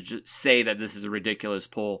trying to just say that this is a ridiculous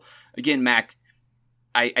poll. Again, Mac,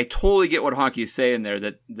 I totally get what Honky is saying there,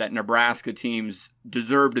 that Nebraska teams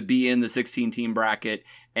deserve to be in the 16-team bracket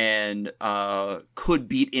and could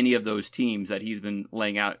beat any of those teams that he's been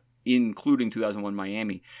laying out, including 2001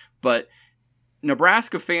 Miami. But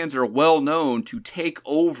Nebraska fans are well known to take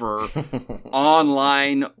over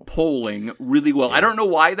online polling really well. I don't know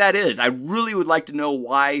why that is. I really would like to know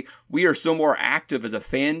why we are so more active as a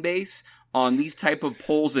fan base on these type of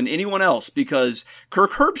polls than anyone else, because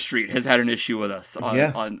Kirk Herbstreit has had an issue with us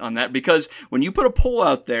on that, because when you put a poll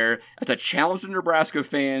out there, it's a challenge to Nebraska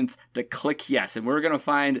fans to click yes, and we're going to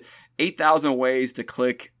find 8,000 ways to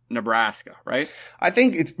click Nebraska, right? I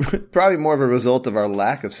think it's probably more of a result of our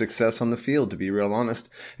lack of success on the field, to be real honest.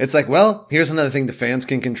 It's like, well, here's another thing the fans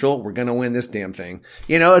can control. We're going to win this damn thing.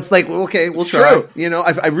 It's like, okay, we'll try. True.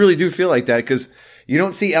 I really do feel like that, because you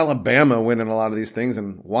don't see Alabama winning a lot of these things,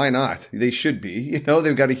 and why not? They should be.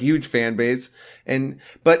 They've got a huge fan base,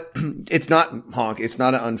 but it's not, Honk, it's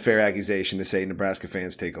not an unfair accusation to say Nebraska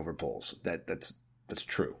fans take over polls. That's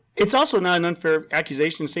true. It's also not an unfair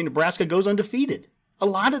accusation to say Nebraska goes undefeated. A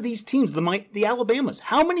lot of these teams, the Alabamas,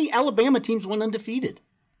 how many Alabama teams went undefeated?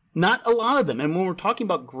 Not a lot of them. And when we're talking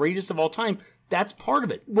about greatest of all time, that's part of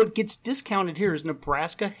it. What gets discounted here is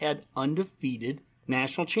Nebraska had undefeated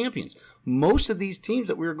national champions. Most of these teams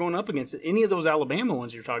that we were going up against, any of those Alabama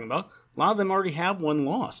ones you're talking about, a lot of them already have one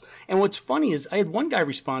loss. And what's funny is I had one guy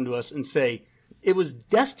respond to us and say it was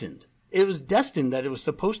destined. It was destined that it was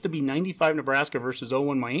supposed to be 95 Nebraska versus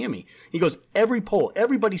 0-1 Miami. He goes, every poll,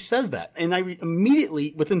 everybody says that. And I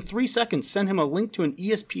immediately, within 3 seconds, sent him a link to an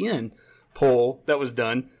ESPN poll that was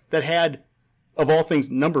done that had, of all things,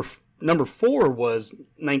 number 4 was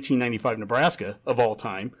 1995 Nebraska of all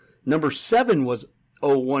time. Number 7 was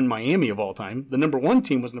 0-1 Miami of all time. The number 1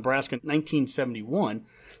 team was Nebraska 1971.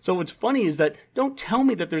 So what's funny is that don't tell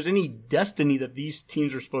me that there's any destiny that these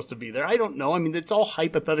teams are supposed to be there. I don't know. I mean, it's all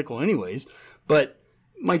hypothetical anyways. But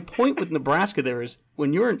my point with Nebraska there is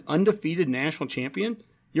when you're an undefeated national champion,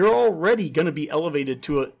 you're already going to be elevated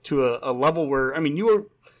to a level where, I mean, you're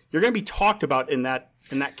going to be talked about in that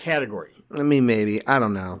category. I mean, maybe. I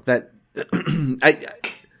don't know. That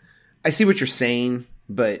I see what you're saying,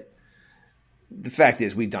 but the fact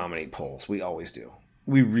is we dominate polls. We always do.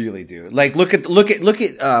 We really do. Like, look at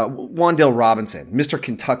Wan'Dale Robinson, Mr.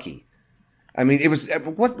 Kentucky. I mean, it was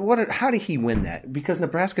how did he win that? Because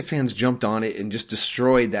Nebraska fans jumped on it and just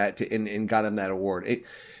destroyed that and got him that award. It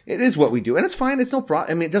is what we do, and it's fine. It's no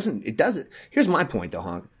problem. I mean, it doesn't. Here's my point, though,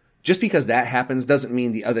 Honk. Just because that happens doesn't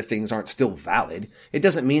mean the other things aren't still valid. It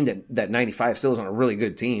doesn't mean that 95 still isn't a really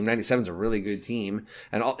good team. 97 is a really good team,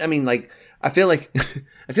 and I mean, like, I feel like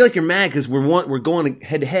you're mad because we're going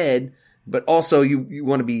head to head. But also, you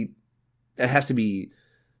want to be, it has to be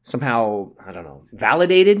somehow, I don't know,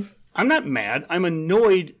 validated. I'm not mad. I'm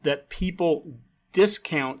annoyed that people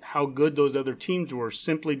discount how good those other teams were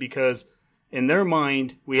simply because, in their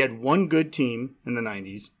mind, we had one good team in the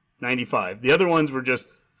 90s, 95. The other ones were just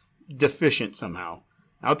deficient somehow.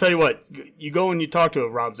 I'll tell you what, you go and you talk to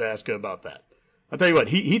Rob Zaska about that. I'll tell you what,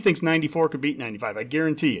 he thinks 94 could beat 95. I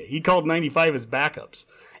guarantee you. He called 95 his backups.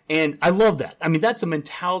 And I love that. I mean, that's the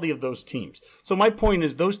mentality of those teams. So my point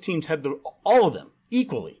is those teams had all of them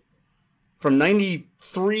equally, from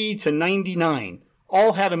 93 to 99,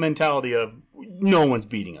 all had a mentality of no one's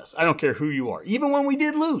beating us. I don't care who you are. Even when we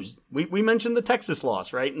did lose, we mentioned the Texas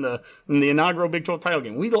loss, right? In the inaugural Big 12 title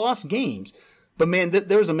game. We lost games. But man,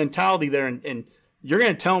 there was a mentality there. And you're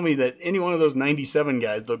going to tell me that any one of those 97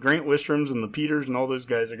 guys, the Grant Wistroms and the Peters and all those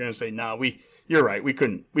guys are going to say, nah, you're right. We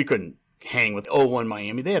couldn't hang with 0-1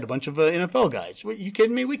 Miami. They had a bunch of NFL guys. Are you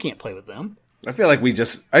kidding me? We can't play with them. I feel like we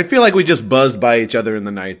just buzzed by each other in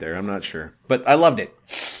the night there. I'm not sure, but I loved it.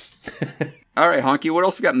 All right, Honky, what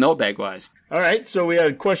else we got mailbag-wise? All right, so we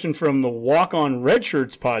had a question from the Walk On Red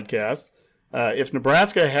Shirts podcast. If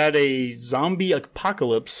Nebraska had a zombie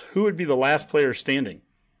apocalypse, who would be the last player standing?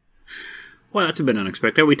 Well, that's a bit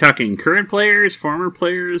unexpected. Are we talking current players, former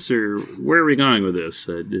players, or where are we going with this?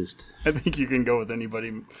 I think you can go with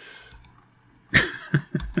anybody.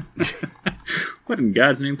 What in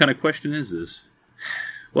God's name kind of question is this?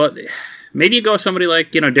 Well, maybe you go with somebody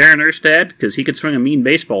like, Darren Erstad, because he could swing a mean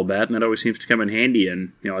baseball bat, and that always seems to come in handy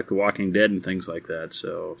in, like The Walking Dead and things like that.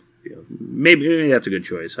 So, maybe that's a good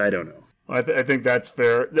choice. I don't know. I think that's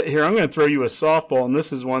fair. Here, I'm going to throw you a softball, and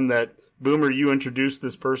this is one that, Boomer, you introduced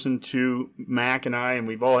this person to Mac and I, and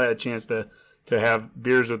we've all had a chance to have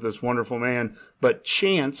beers with this wonderful man. But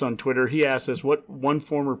Chance on Twitter, he asked us, what one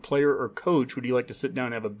former player or coach would you like to sit down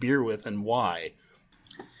and have a beer with, and why?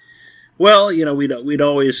 Well, we'd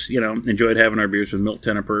always, enjoyed having our beers with Milt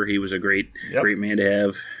Tenneper. He was a great man to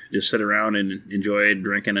have. Just sit around and enjoy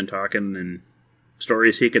drinking and talking, and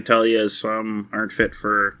stories he could tell you, as some aren't fit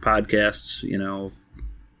for podcasts,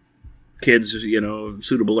 kids,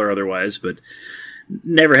 suitable or otherwise, but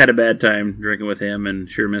never had a bad time drinking with him, and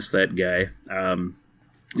sure miss that guy.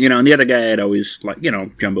 And the other guy I'd always like,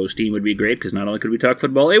 Jumbo Steen would be great, because not only could we talk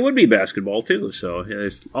football, it would be basketball too. So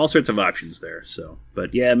there's all sorts of options there. So,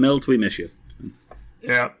 but yeah, Milt, we miss you.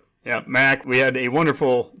 Yeah, Mac, we had a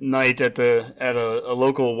wonderful night at a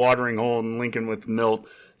local watering hole in Lincoln with Milt,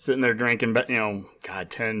 sitting there drinking.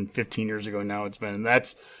 10, 15 years ago now it's been. And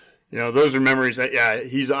that's, those are memories that,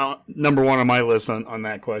 he's number one on my list on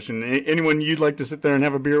that question. Anyone you'd like to sit there and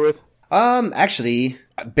have a beer with? Actually,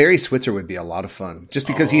 Barry Switzer would be a lot of fun, just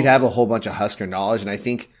because he'd have a whole bunch of Husker knowledge. And I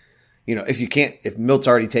think, if Milt's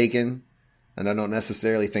already taken, and I don't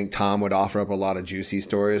necessarily think Tom would offer up a lot of juicy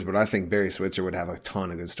stories, but I think Barry Switzer would have a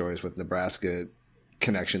ton of good stories with Nebraska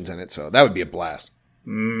connections in it. So that would be a blast.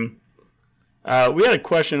 We had a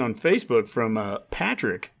question on Facebook from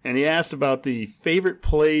Patrick, and he asked about the favorite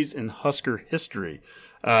plays in Husker history.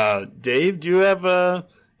 Dave, do you have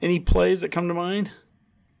any plays that come to mind?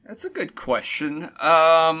 That's a good question.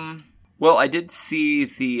 Well, I did see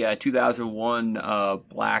the 2001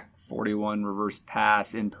 Black 41 reverse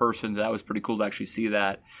pass in person. That was pretty cool to actually see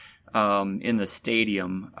that in the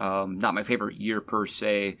stadium. Not my favorite year per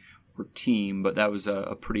se or team, but that was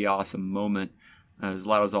a pretty awesome moment. It was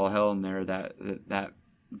loud as all hell in there, that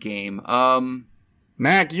game.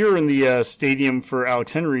 Mac, you were in the stadium for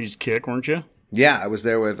Alex Henry's kick, weren't you? Yeah, I was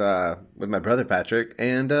there with my brother Patrick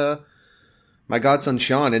and my godson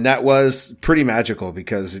Sean, and that was pretty magical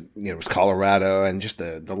because it was Colorado and just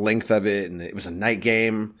the length of it, and it was a night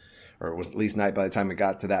game, or it was at least night by the time it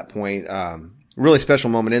got to that point. Really special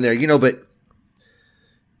moment in there, but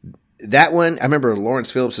that one, I remember Lawrence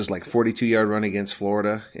Phillips' 42-yard run against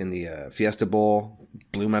Florida in the Fiesta Bowl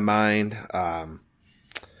blew my mind. I'd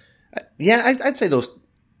say those.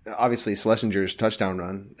 Obviously, Schlesinger's touchdown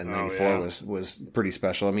run in '94 was pretty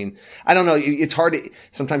special. I mean, I don't know. It's hard to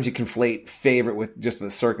sometimes you conflate favorite with just the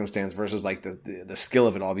circumstance versus the skill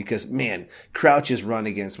of it all. Because man, Crouch's run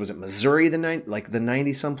against, was it Missouri, the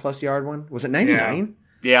 90-some plus yard one? Was it 99?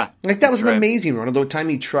 Yeah, that was an amazing run. Although the time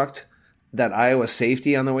he trucked that Iowa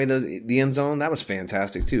safety on the way to the end zone, that was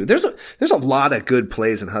fantastic too. There's a lot of good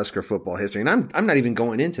plays in Husker football history, and I'm not even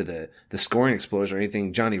going into the scoring explosion or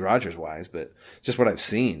anything Johnny Rogers wise, but just what I've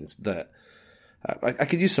seen. I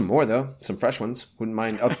could use some more though, some fresh ones. I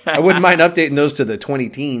wouldn't mind updating those to the 20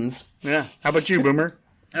 teens. Yeah. How about you, Boomer?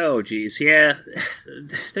 Oh, geez, yeah.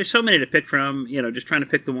 There's so many to pick from. Just trying to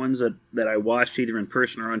pick the ones that I watched either in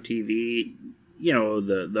person or on TV.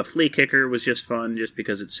 The flea kicker was just fun just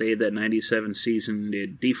because it saved that 97 season.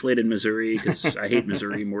 It deflated Missouri because I hate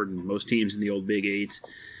Missouri more than most teams in the old Big Eight.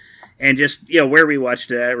 And just, where we watched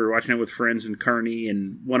it at, we were watching it with friends in Kearney,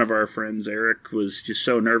 and one of our friends, Eric, was just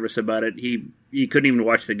so nervous about it. He couldn't even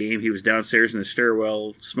watch the game. He was downstairs in the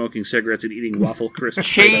stairwell smoking cigarettes and eating waffle crisps.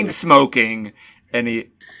 Chain smoking.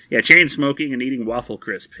 Chain smoking and eating waffle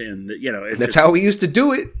crisp, and that's how we used to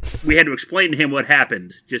do it. We had to explain to him what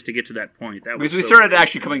happened just to get to that point. Because we started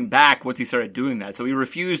actually coming back once he started doing that, so he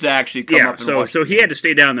refused to actually come up and watch. So he had to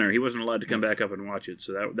stay down there. He wasn't allowed to come back up and watch it.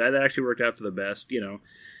 So that actually worked out for the best.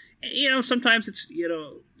 Sometimes it's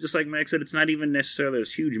just like Mike said, it's not even necessarily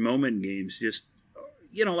those huge moment games. Just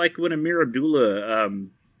like when Amir Abdullah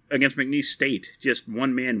against McNeese State, just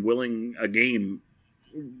one man winning a game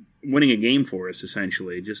for us,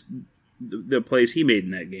 essentially. Just the plays he made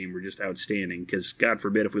in that game were just outstanding, because God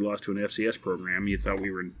forbid if we lost to an FCS program, you thought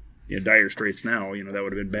we were in dire straits now. That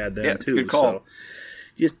would have been bad then, too. Good call.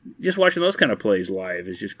 just watching those kind of plays live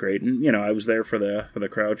is just great. And I was there for the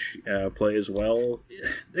Crouch play as well.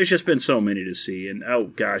 There's just been so many to see. And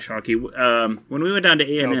oh gosh, Honky, when we went down to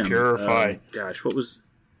A&M, Purify.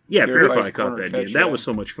 Purify caught that game. That was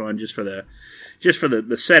so much fun just for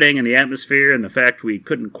the setting and the atmosphere and the fact we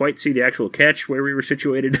couldn't quite see the actual catch where we were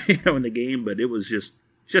situated, in the game, but it was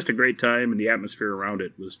just a great time, and the atmosphere around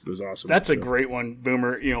it was awesome. That's a great one,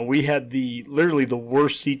 Boomer. We had literally the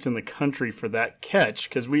worst seats in the country for that catch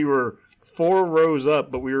because we were 4 rows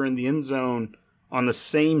up, but we were in the end zone on the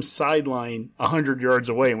same sideline 100 yards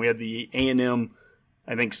away, and we had the A&M,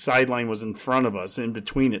 I think, sideline was in front of us, in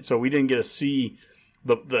between it, so we didn't get to see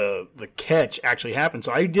the catch actually happen.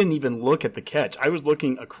 So I didn't even look at the catch. I was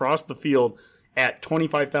looking across the field at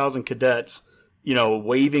 25,000 cadets,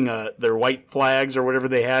 waving their white flags or whatever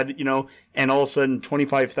they had, and all of a sudden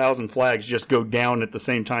 25,000 flags just go down at the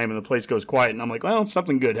same time and the place goes quiet. And I'm like, well,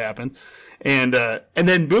 something good happened. And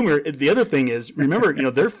then Boomer, the other thing is, remember,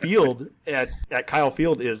 their field at Kyle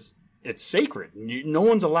Field it's sacred. No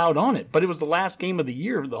one's allowed on it. But it was the last game of the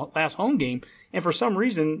year, the last home game. And for some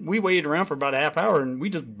reason, we waited around for about a half hour and we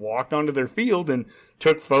just walked onto their field and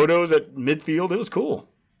took photos at midfield. It was cool.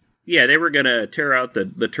 Yeah, they were going to tear out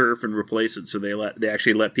the turf and replace it, so they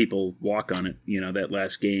actually let people walk on it, that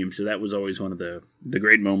last game. So that was always one of the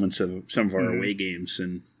great moments of some of our away games.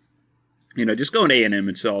 And, just going to A&M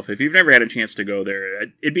itself, if you've never had a chance to go there,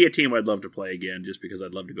 it'd be a team I'd love to play again just because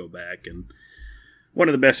I'd love to go back. And one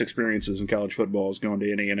of the best experiences in college football is going to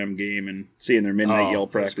an A&M game and seeing their midnight yell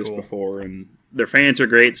practice before. And their fans are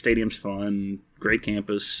great. Stadium's fun. Great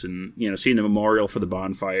campus, and seeing the memorial for the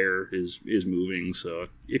bonfire is moving. So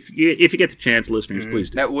if you get the chance, listeners, please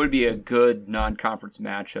do. That would be a good non-conference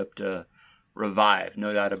matchup to revive,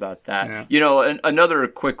 no doubt about that. Yeah. Another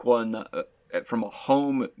quick one from a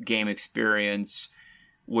home game experience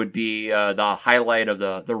would be the highlight of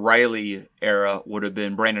the Riley era would have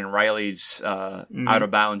been Brandon Riley's out of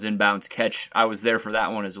bounds, inbounds catch. I was there for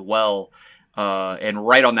that one as well. And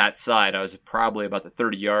right on that side, I was probably about the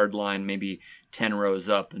 30-yard line, maybe 10 rows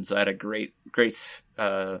up. And so I had a great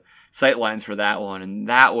sight lines for that one. And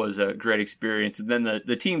that was a great experience. And then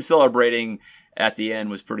the team celebrating at the end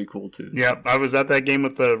was pretty cool, too. Yeah, I was at that game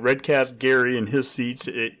with the Redcast Gary in his seats.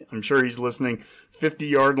 I'm sure he's listening.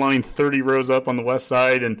 50-yard line, 30 rows up on the west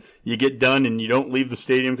side. And you get done and you don't leave the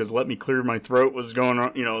stadium because Let Me Clear My Throat was going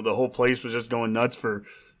on. The whole place was just going nuts for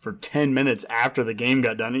 10 minutes after the game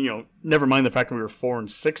got done. And, never mind the fact that we were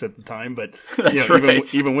 4-6 at the time, but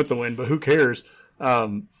right. even with the win, but who cares?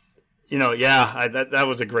 That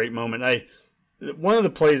was a great moment. One of the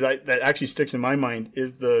plays that actually sticks in my mind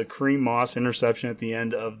is the Kareem Moss interception at the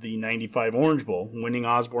end of the 95 Orange Bowl, winning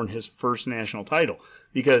Osborne his first national title.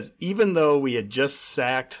 Because even though we had just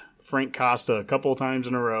sacked Frank Costa a couple of times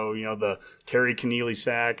in a row, the Terry Keneally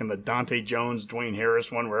sack and the Dante Jones, Dwayne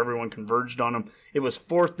Harris one where everyone converged on him. It was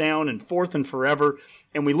 4th down and 4th and forever.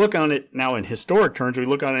 And we look on it now in historic terms, we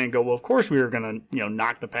look on it and go, well, of course we were going to,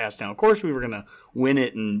 knock the pass down. Of course we were going to win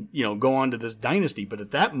it and, go on to this dynasty. But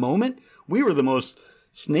at that moment, we were the most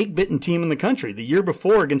snake-bitten team in the country. The year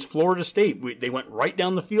before against Florida State, they went right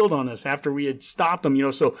down the field on us after we had stopped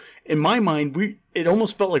them. So in my mind, it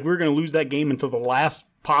almost felt like we were going to lose that game until the last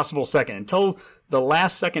possible second, until the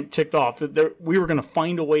last second ticked off. We were going to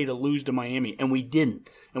find a way to lose to Miami, and we didn't.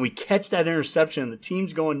 And we catch that interception, and the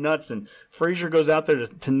team's going nuts, and Frazier goes out there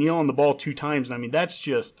to kneel on the ball 2 times. And I mean, that's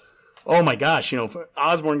just, oh my gosh,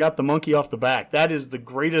 Osborne got the monkey off the back. That is the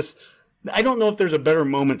greatest. I don't know if there's a better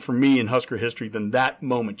moment for me in Husker history than that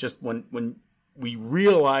moment, just when we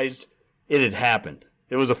realized it had happened.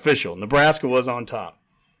 It was official. Nebraska was on top.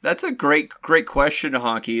 That's a great question,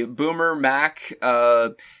 Honky. Boomer, Mac,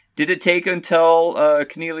 did it take until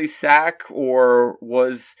Keneally's sack, or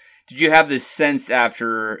did you have this sense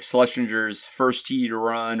after Schlesinger's first tee to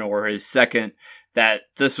run or his second that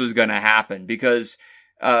this was going to happen? Because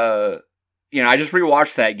I just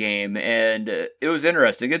rewatched that game, and it was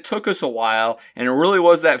interesting. It took us a while, and it really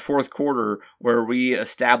was that fourth quarter where we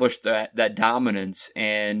established that dominance,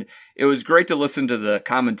 and it was great to listen to the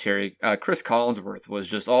commentary. Chris Collinsworth was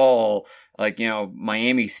just all like,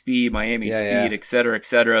 Miami speed, et cetera, et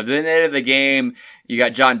cetera. Then at the end of the game, you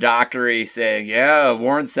got John Dockery saying, yeah,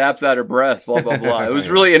 Warren Sapp's out of breath, blah, blah, blah. It was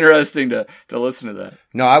really interesting to listen to that.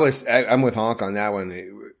 No, I'm with Honk on that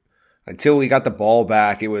one. Until we got the ball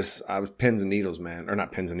back, I was pins and needles, man. Or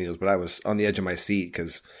not pins and needles, but I was on the edge of my seat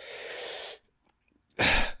because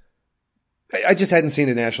I just hadn't seen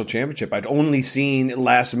a national championship. I'd only seen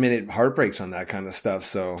last-minute heartbreaks on that kind of stuff.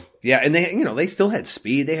 So, yeah, and they still had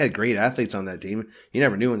speed. They had great athletes on that team. You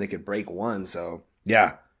never knew when they could break one. So,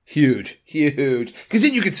 yeah, Huge. Because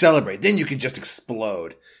then you could celebrate. Then you could just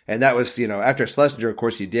explode. And that was, after Schlesinger, of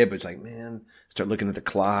course you did, but it's like, man, start looking at the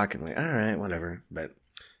clock and like, all right, whatever. But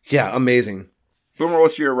yeah, amazing. Boomer,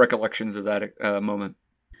 what's your recollections of that moment?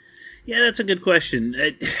 Yeah, that's a good question.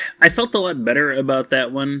 I felt a lot better about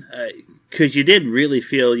that one because you did really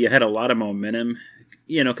feel you had a lot of momentum.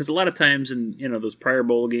 Because a lot of times in those prior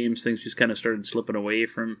bowl games, things just kind of started slipping away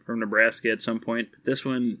from Nebraska at some point. But this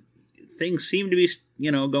one, things seem to be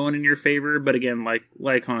going in your favor. But again,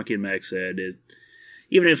 like Honky and Mac said,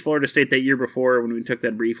 even against Florida State that year before when we took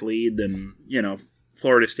that brief lead, then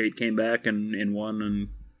Florida State came back and won in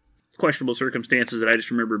questionable circumstances that I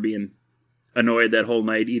just remember being annoyed that whole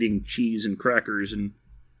night, eating cheese and crackers and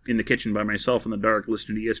in the kitchen by myself in the dark,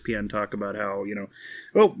 listening to ESPN talk about how,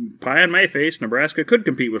 pie on my face, Nebraska could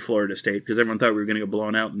compete with Florida State because everyone thought we were going to get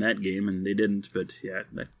blown out in that game, and they didn't. But yeah,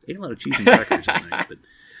 I ate a lot of cheese and crackers that night. But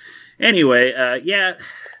anyway,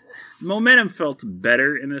 momentum felt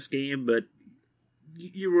better in this game, but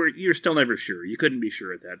you're still never sure. You couldn't be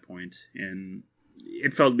sure at that point, and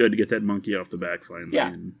it felt good to get that monkey off the back finally.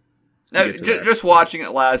 Yeah. Just watching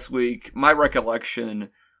it last week, my recollection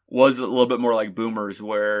was a little bit more like Boomer's,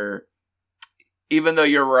 where even though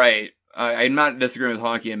you're right, I'm not disagreeing with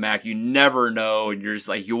Honky and Mac, you never know, and you're just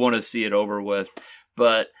like, you want to see it over with.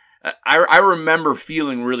 But I remember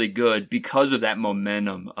feeling really good because of that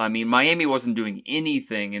momentum. I mean, Miami wasn't doing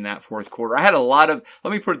anything in that fourth quarter. Let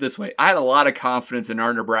me put it this way, I had a lot of confidence in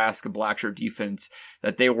our Nebraska Blackshirt defense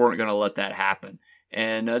that they weren't going to let that happen.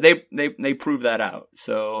 And they proved that out.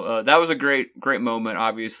 So that was a great moment,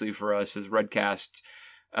 obviously, for us as Redcast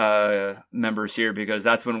members here, because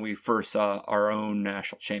that's when we first saw our own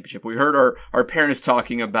national championship. We heard our parents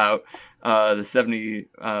talking about the 70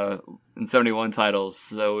 and 71 titles,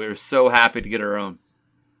 so we were so happy to get our own.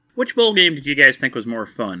 Which bowl game did you guys think was more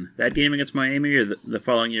fun? That game against Miami or the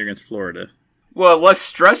following year against Florida? Well, less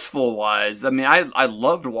stressful wise, I mean, I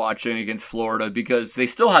loved watching against Florida because they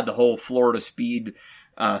still had the whole Florida speed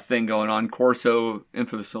thing going on. Corso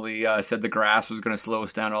infamously said the grass was going to slow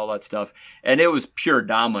us down, all that stuff, and it was pure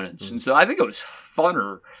dominance. And so I think it was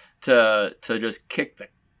funner to just kick the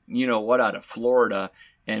out of Florida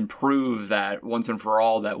and prove that once and for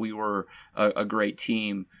all that we were a great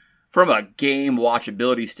team. From a game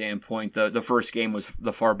watchability standpoint, the first game was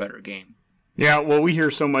the far better game. Yeah, well, we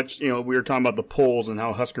hear so much, we were talking about the polls and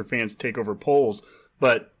how Husker fans take over polls,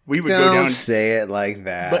 but we would go down. Don't say it like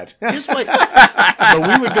that. But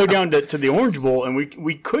we would go down to the Orange Bowl, and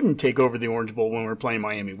we couldn't take over the Orange Bowl when we were playing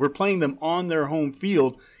Miami. We're playing them on their home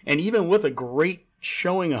field, and even with a great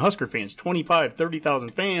showing of Husker fans, 25, 30,000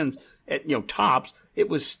 fans at tops, it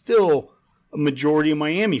was still a majority of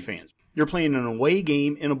Miami fans. You're playing an away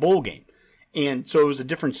game in a bowl game, and so it was a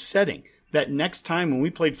different setting. That next time when we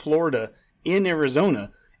played Florida in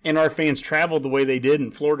Arizona, and our fans traveled the way they did,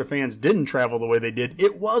 and Florida fans didn't travel the way they did,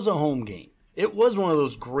 it was a home game. It was one of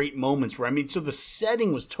those great moments where, so the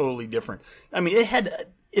setting was totally different.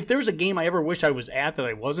 If there was a game I ever wish I was at that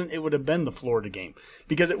I wasn't, it would have been the Florida game,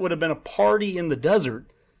 because it would have been a party in the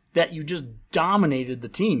desert that you just dominated the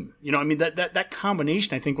team. That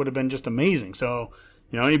combination I think would have been just amazing. So,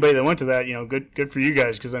 anybody that went to that, good for you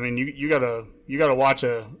guys, because you gotta watch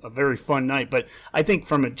a very fun night. But I think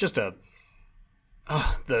from the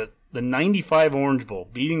 95 Orange Bowl,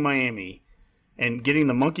 beating Miami and getting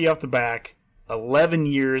the monkey off the back 11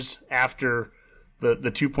 years after the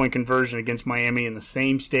 2-point conversion against Miami in the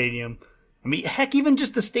same stadium. Heck, even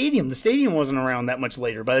just the stadium. The stadium wasn't around that much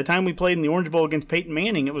later. By the time we played in the Orange Bowl against Peyton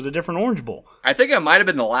Manning, it was a different Orange Bowl. I think it might have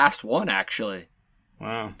been the last one, actually.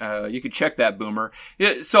 Wow. You could check that, Boomer.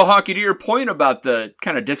 Yeah, so, Honky, to your point about the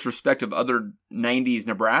kind of disrespect of other 90s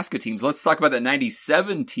Nebraska teams, let's talk about that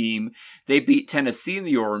 97 team. They beat Tennessee in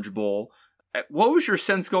the Orange Bowl. What was your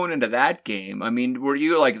sense going into that game? Were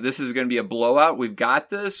you like, this is going to be a blowout, we've got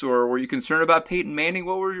this? Or were you concerned about Peyton Manning?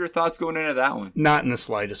 What were your thoughts going into that one? Not in the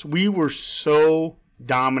slightest. We were so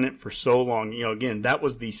dominant for so long. Again, that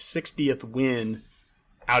was the 60th win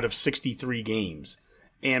out of 63 games.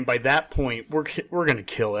 And by that point, we're going to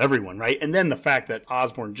kill everyone, right? And then the fact that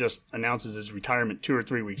Osborne just announces his retirement 2 or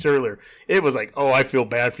 3 weeks earlier, it was like, oh, I feel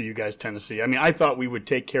bad for you guys, Tennessee. I thought we would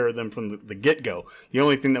take care of them from the get-go. The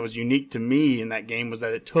only thing that was unique to me in that game was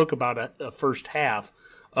that it took about a first half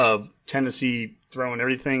of Tennessee throwing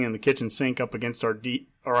everything in the kitchen sink up against our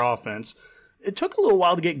offense. It took a little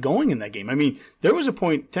while to get going in that game. There was a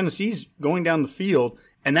point Tennessee's going down the field,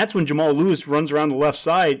 and that's when Jamal Lewis runs around the left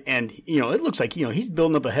side, and, it looks like, he's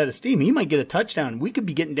building up a head of steam. He might get a touchdown. We could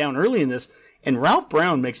be getting down early in this, and Ralph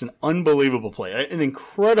Brown makes an unbelievable play, an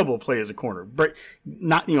incredible play as a corner. But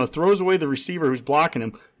throws away the receiver who's blocking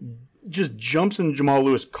him, just jumps into Jamal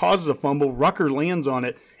Lewis, causes a fumble. Rucker lands on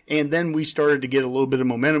it, and then we started to get a little bit of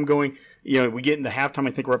momentum going. We get into halftime.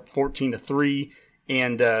 I think we're up 14-3,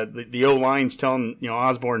 and the O-line's telling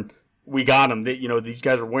Osborne, we got them. These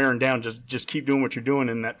guys are wearing down. Just keep doing what you're doing.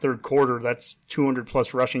 In that third quarter, that's 200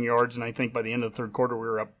 plus rushing yards, and I think by the end of the third quarter, we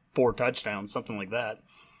were up 4 touchdowns, something like that.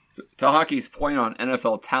 To Hockey's point on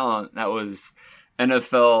NFL talent, that was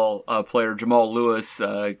NFL player Jamal Lewis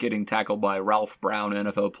getting tackled by Ralph Brown,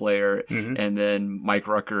 NFL player, and then Mike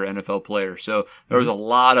Rucker, NFL player. So there was a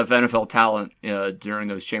lot of NFL talent during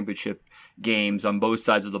those championship games on both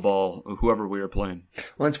sides of the ball, whoever we were playing.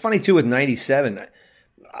 Well, it's funny, too, with 97.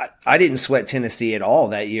 I didn't sweat Tennessee at all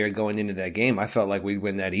that year going into that game. I felt like we'd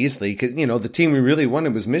win that easily because, the team we really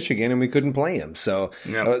wanted was Michigan and we couldn't play them. So,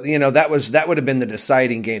 that would have been the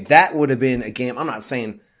deciding game. That would have been a game. I'm not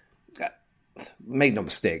saying, make no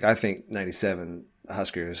mistake, I think 97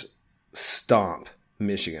 Huskers stomp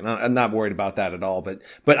Michigan. I'm not worried about that at all, but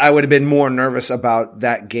I would have been more nervous about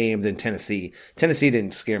that game than Tennessee. Tennessee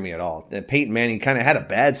didn't scare me at all. And Peyton Manning kind of had a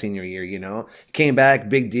bad senior year, Came back,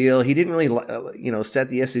 big deal. He didn't really, set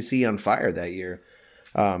the SEC on fire that year.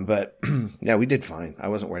 But yeah, we did fine. I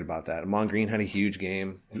wasn't worried about that. Amon Green had a huge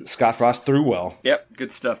game. Scott Frost threw well. Yep,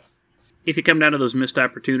 good stuff. If you come down to those missed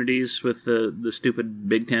opportunities with the stupid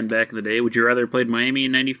Big Ten back in the day, would you rather have played Miami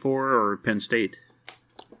in '94 or Penn State?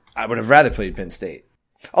 I would have rather played Penn State.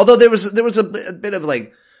 Although there was a bit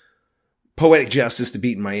of poetic justice to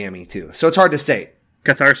beating Miami too, so it's hard to say.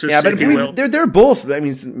 Catharsis, yeah, but if you will. They're both. I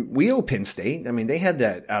mean, we owe Penn State. I mean, they had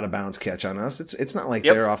that out of bounds catch on us. It's not like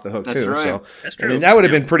they're off the hook that's too. Right. So that's true. I mean, that would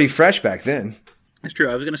have been pretty fresh back then. That's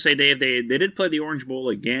true. I was going to say, Dave, they did play the Orange Bowl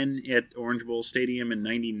again at Orange Bowl Stadium in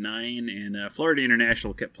 '99, and Florida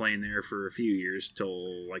International kept playing there for a few years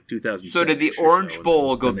till 2006. So did the Orange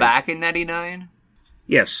Bowl go back in '99?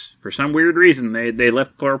 Yes, for some weird reason they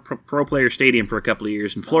left Pro Player Stadium for a couple of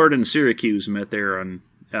years, and Florida and Syracuse met there on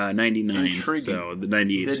 99. Intriguing. So the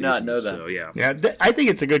 98 Did season. not know that. So, yeah. I think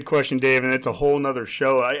it's a good question, Dave, and it's a whole nother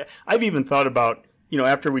show. I've even thought about,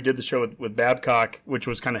 after we did the show with Babcock, which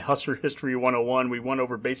was kind of Husker History 101, we went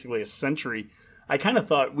over basically a century. I kind of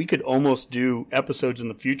thought we could almost do episodes in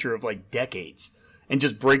the future of decades and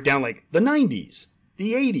just break down the 90s.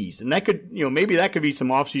 The 80s, and that could, maybe that could be some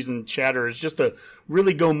off-season chatter, is just to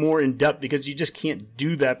really go more in depth, because you just can't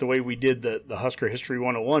do that the way we did the Husker History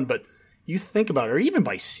 101. But you think about it, or even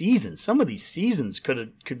by season, some of these seasons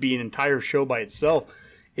could be an entire show by itself,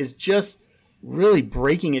 is just really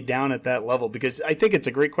breaking it down at that level. Because I think it's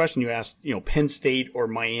a great question you asked, Penn State or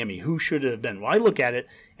Miami, who should it have been? Well, I look at it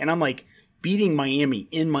and I'm like, beating Miami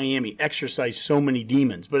in Miami exercised so many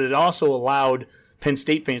demons, but it also allowed Penn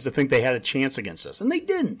State fans to think they had a chance against us, and they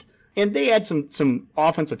didn't. And they had some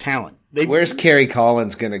offensive talent. Where's Kerry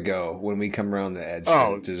Collins going to go when we come around the edge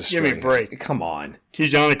to destroy give me a break. Come on.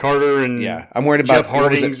 Keyshawn Carter and I'm worried about Jeff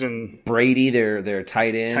Hardings and Brady, their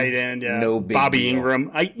tight end. Yeah. No big Bobby deal.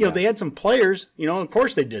 Ingram. They had some players, of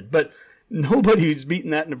course they did, but nobody's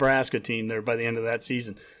beaten that Nebraska team there by the end of that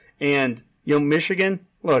season. And, Michigan,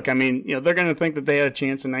 look, I mean, they're going to think that they had a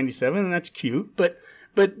chance in '97, and that's cute, But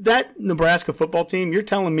that Nebraska football team, you're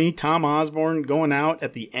telling me Tom Osborne going out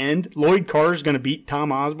at the end, Lloyd Carr's going to beat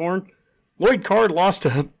Tom Osborne? Lloyd Carr lost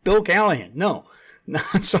to Bill Callahan. No,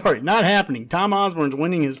 sorry, not happening. Tom Osborne's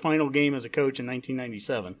winning his final game as a coach in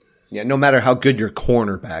 1997. Yeah, no matter how good your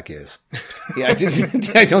cornerback is. Yeah,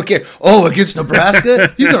 I don't care. Oh, against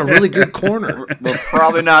Nebraska? You got a really good corner. We're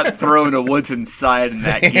probably not throwing a Woods inside in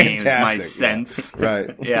that game, is my Fantastic, sense. yeah.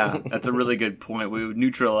 Right. Yeah, that's a really good point. We would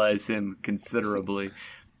neutralize him considerably.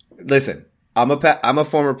 Listen, I'm a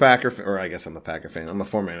former Packer fan, or I guess I'm a Packer fan. I'm a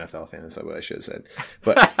former NFL fan. That's what I should have said.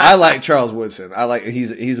 But I like Charles Woodson.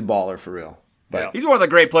 He's a baller for real. But He's one of the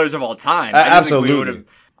great players of all time. Absolutely.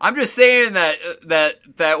 I'm just saying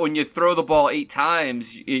that when you throw the ball 8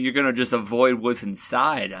 times, you're going to just avoid Woodson's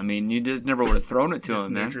side. I mean, you just never would have thrown it to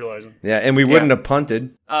him, man. Neutralize him. yeah, and we wouldn't have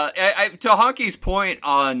punted. To Honky's point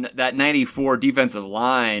on that 94 defensive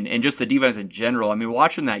line and just the defense in general, I mean,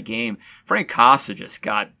 watching that game, Frank Costa just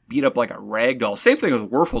got beat up like a rag doll. Same thing with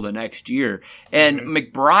Werfel the next year. And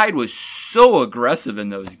McBride was so aggressive in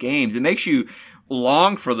those games. It makes you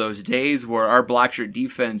long for those days where our black shirt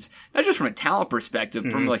defense, not just from a talent perspective,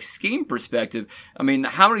 from scheme perspective, I mean,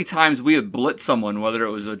 how many times we have blitzed someone, whether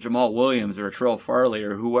it was a Jamal Williams or a Terrell Farley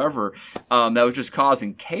or whoever, that was just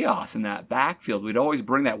causing chaos in that backfield. We'd always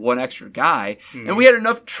bring that one extra guy, and we had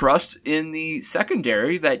enough trust in the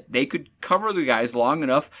secondary that they could cover the guys long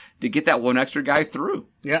enough to get that one extra guy through.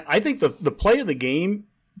 Yeah, I think the play of the game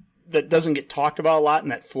that doesn't get talked about a lot in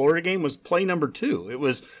that Florida game was play number 2. It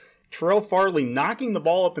was Terrell Farley knocking the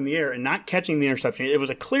ball up in the air and not catching the interception. It was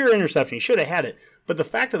a clear interception. He should have had it. But the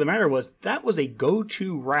fact of the matter was that was a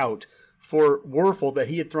go-to route for Wuerffel that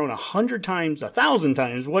he had thrown 100 times, 1,000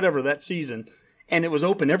 times, whatever, that season. And it was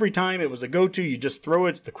open every time. It was a go-to. You just throw it.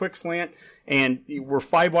 It's the quick slant. And we're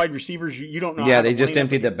 5 wide receivers. You don't know. Yeah, they just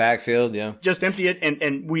emptied the backfield. Yeah, just empty it.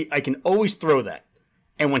 And I can always throw that.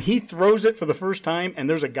 And when he throws it for the first time and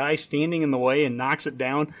there's a guy standing in the way and knocks it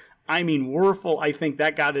down, I mean, Wuerffel, I think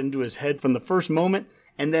that got into his head from the first moment.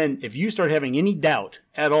 And then if you start having any doubt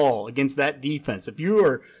at all against that defense, if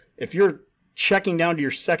you're checking down to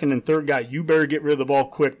your second and third guy, you better get rid of the ball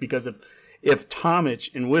quick, because if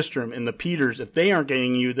Tomich and Wistrom and the Peters, if they aren't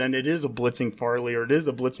getting you, then it is a blitzing Farley or it is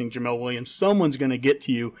a blitzing Jamel Williams. Someone's going to get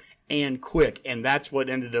to you, and quick. And that's what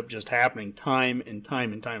ended up just happening time and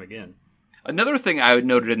time and time again. Another thing I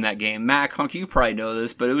noted in that game, Mac, Hunk, you probably know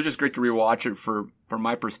this, but it was just great to rewatch it from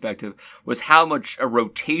my perspective, was how much a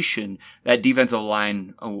rotation that defensive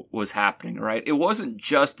line was happening, right? It wasn't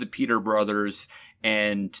just the Peter brothers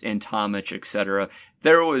and Tomich, etc.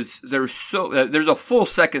 There's a full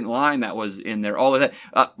second line that was in there. All of that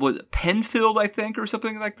was Penfield, I think, or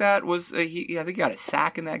something like that. I think he got a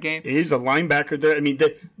sack in that game. He's a linebacker there. I mean,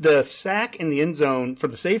 the sack in the end zone for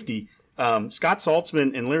the safety. Scott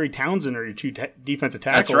Saltzman and Larry Townsend are your two defensive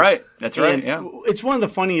tackles. That's right. Yeah. It's one of the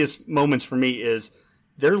funniest moments for me is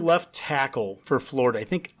their left tackle for Florida. I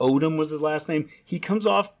think Odom was his last name. He comes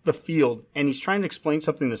off the field and he's trying to explain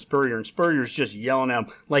something to Spurrier, and Spurrier's just yelling at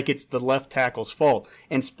him like it's the left tackle's fault.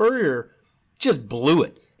 And Spurrier just blew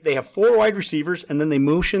it. They have 4 wide receivers and then they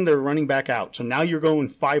motion their running back out. So now you're going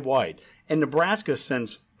 5 wide. And Nebraska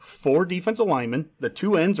sends 4 defensive linemen. The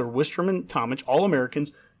 2 ends are Wistrom and Tomich, all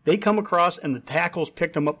Americans. They come across, and the tackles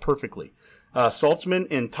picked them up perfectly. Saltzman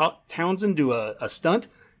and Townsend do a stunt.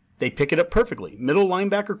 They pick it up perfectly. Middle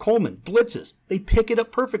linebacker Coleman blitzes. They pick it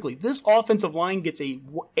up perfectly. This offensive line gets a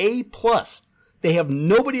A+. They have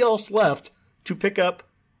nobody else left to pick up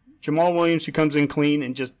Jamal Williams, who comes in clean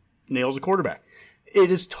and just nails the quarterback. It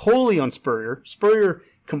is totally on Spurrier. Spurrier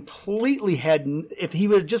completely had, if he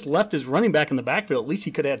would have just left his running back in the backfield, at least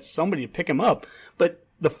he could have had somebody to pick him up. But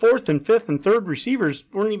the 4th and 5th and 3rd receivers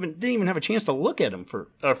didn't even have a chance to look at him for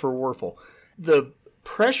Wuerffel. The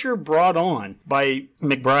pressure brought on by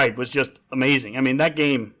McBride was just amazing. I mean, that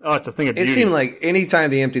game, it's a thing of beauty. It seemed like any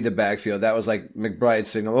time they emptied the backfield, that was like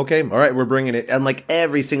McBride's signal. Okay, all right, we're bringing it. And like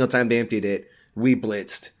every single time they emptied it, we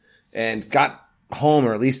blitzed and got home,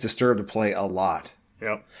 or at least disturbed the play a lot.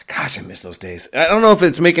 Yep. Gosh, I miss those days. I don't know if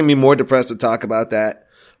it's making me more depressed to talk about that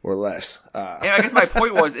or less. I guess my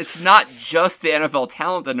point was, it's not just the NFL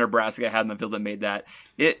talent that Nebraska had in the field that made that.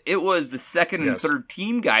 It was the second and third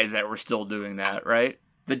team guys that were still doing that, right?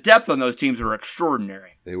 The depth on those teams were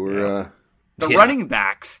extraordinary. They were running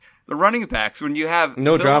backs. The running backs, when you have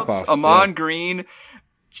no Phillips, drop off. Amon Green,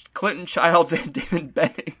 Clinton Childs, and David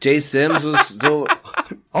Benning. Jay Sims was still.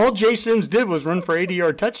 All Jay Sims did was run for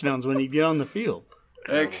 80-yard touchdowns when he'd get on the field.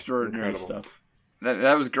 Extraordinary stuff.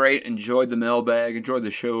 That was great. Enjoyed the mailbag. Enjoyed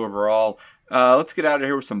the show overall. Let's get out of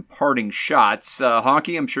here with some parting shots.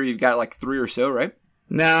 Honky, I'm sure you've got like 3 or so, right?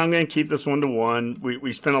 No, I'm going to keep this one to one.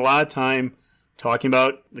 We spent a lot of time talking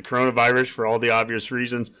about the coronavirus for all the obvious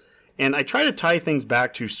reasons. And I try to tie things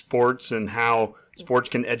back to sports and how sports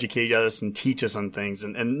can educate us and teach us on things.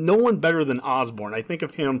 And no one better than Osborne. I think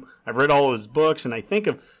of him. I've read all of his books, and I think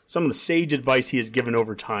of some of the sage advice he has given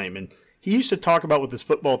over time. And he used to talk about with his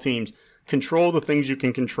football teams, control the things you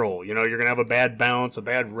can control. You know, you're going to have a bad bounce, a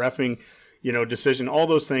bad reffing, decision, all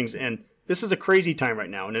those things. And this is a crazy time right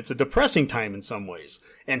now, and it's a depressing time in some ways.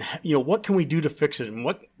 And, what can we do to fix it? And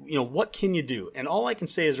what can you do? And all I can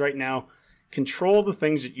say is right now, control the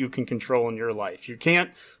things that you can control in your life. You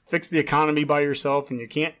can't fix the economy by yourself, and you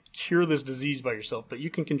can't cure this disease by yourself, but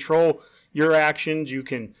you can control your actions. You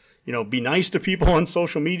can, be nice to people on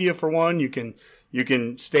social media for one. You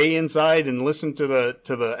can stay inside and listen to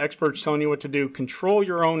the experts telling you what to do. Control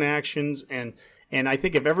your own actions, and I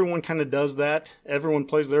think if everyone kind of does that, everyone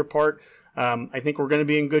plays their part, I think we're going to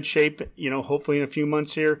be in good shape, hopefully in a few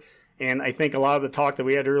months here. And I think a lot of the talk that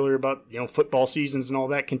we had earlier about, football seasons and all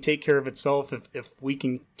that can take care of itself if we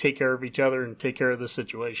can take care of each other and take care of this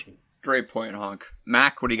situation. Great point, Honk.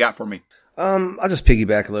 Mac, what do you got for me? I'll just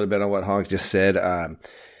piggyback a little bit on what Honk just said.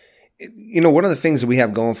 One of the things that we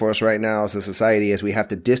have going for us right now as a society, as we have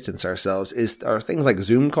to distance ourselves, are things like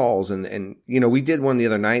Zoom calls. And we did one the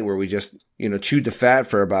other night where we just, chewed the fat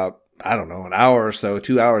for about, I don't know, an hour or so,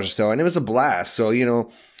 2 hours or so. And it was a blast. So,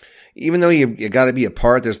 even though you got to be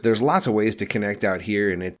apart, there's lots of ways to connect out here.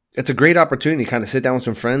 And it's a great opportunity to kind of sit down with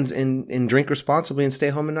some friends and drink responsibly and stay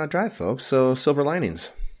home and not drive, folks. So silver linings.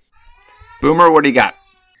 Boomer, what do you got?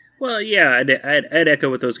 Well, yeah, I'd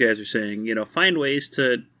echo what those guys are saying. Find ways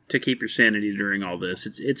to keep your sanity during all this.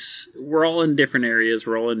 We're all in different areas.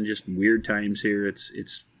 We're all in just weird times here.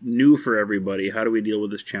 It's new for everybody. How do we deal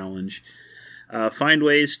with this challenge? Find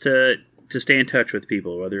ways to stay in touch with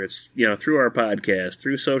people, whether it's through our podcast,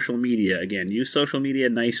 through social media. Again, use social media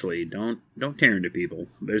nicely. Don't tear into people.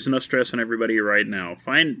 There's enough stress on everybody right now.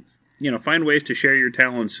 Find ways to share your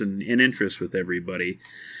talents and interests with everybody.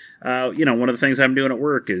 One of the things I'm doing at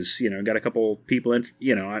work is, got a couple people,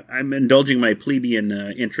 I'm indulging my plebeian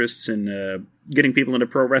interests in getting people into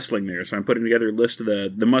pro wrestling there. So I'm putting together a list of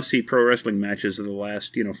the must-see pro wrestling matches of the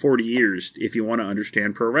last, 40 years if you want to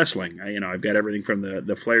understand pro wrestling. I've got everything from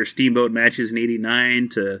the Flair Steamboat matches in '89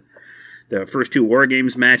 to the first 2 War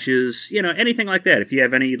Games matches, anything like that. If you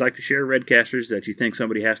have any you'd like to share, Redcasters, that you think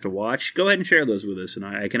somebody has to watch, go ahead and share those with us, and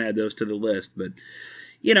I can add those to the list. But,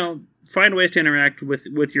 find ways to interact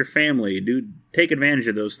with your family. Take advantage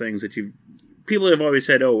of those things that people have always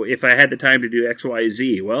said, oh, if I had the time to do X, Y,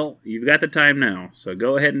 Z. Well, you've got the time now. So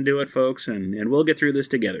go ahead and do it, folks, and we'll get through this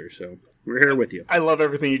together. So we're here with you. I love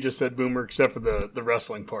everything you just said, Boomer, except for the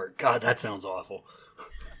wrestling part. God, that sounds awful.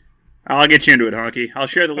 I'll get you into it, Honky. I'll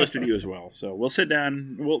share the list with you as well. So we'll sit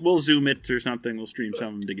down, we'll Zoom it or something. We'll stream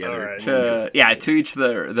something together. All right. To each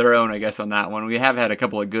their own, I guess, on that one. We have had a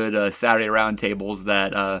couple of good Saturday roundtables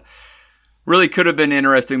that really could have been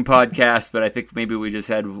interesting podcasts, but I think maybe we just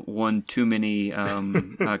had one too many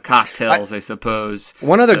cocktails, I suppose.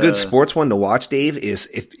 One other good sports one to watch, Dave, is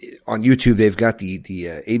if on YouTube they've got the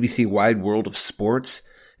ABC Wide World of Sports.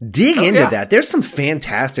 Dig into that. There's some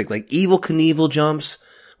fantastic, like Evel Knievel jumps,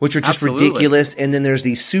 which are just ridiculous. And then there's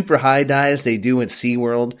these super high dives they do at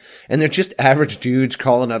SeaWorld. And they're just average dudes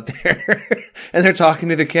crawling up there. And they're talking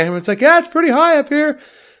to the camera. It's like, yeah, it's pretty high up here.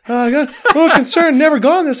 I got a little concerned. Never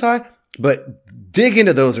gone this high. But dig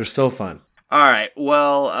into those. Are so fun. All right.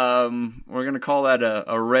 Well, we're going to call that a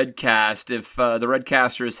Redcast. If the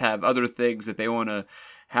Redcasters have other things that they want to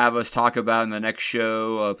have us talk about in the next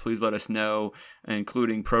show, please let us know,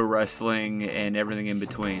 including pro wrestling and everything in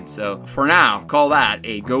between. So for now, call that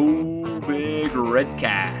a Go Big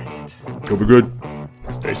Redcast. Go be good.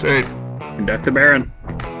 Stay safe. Conduct the Baron.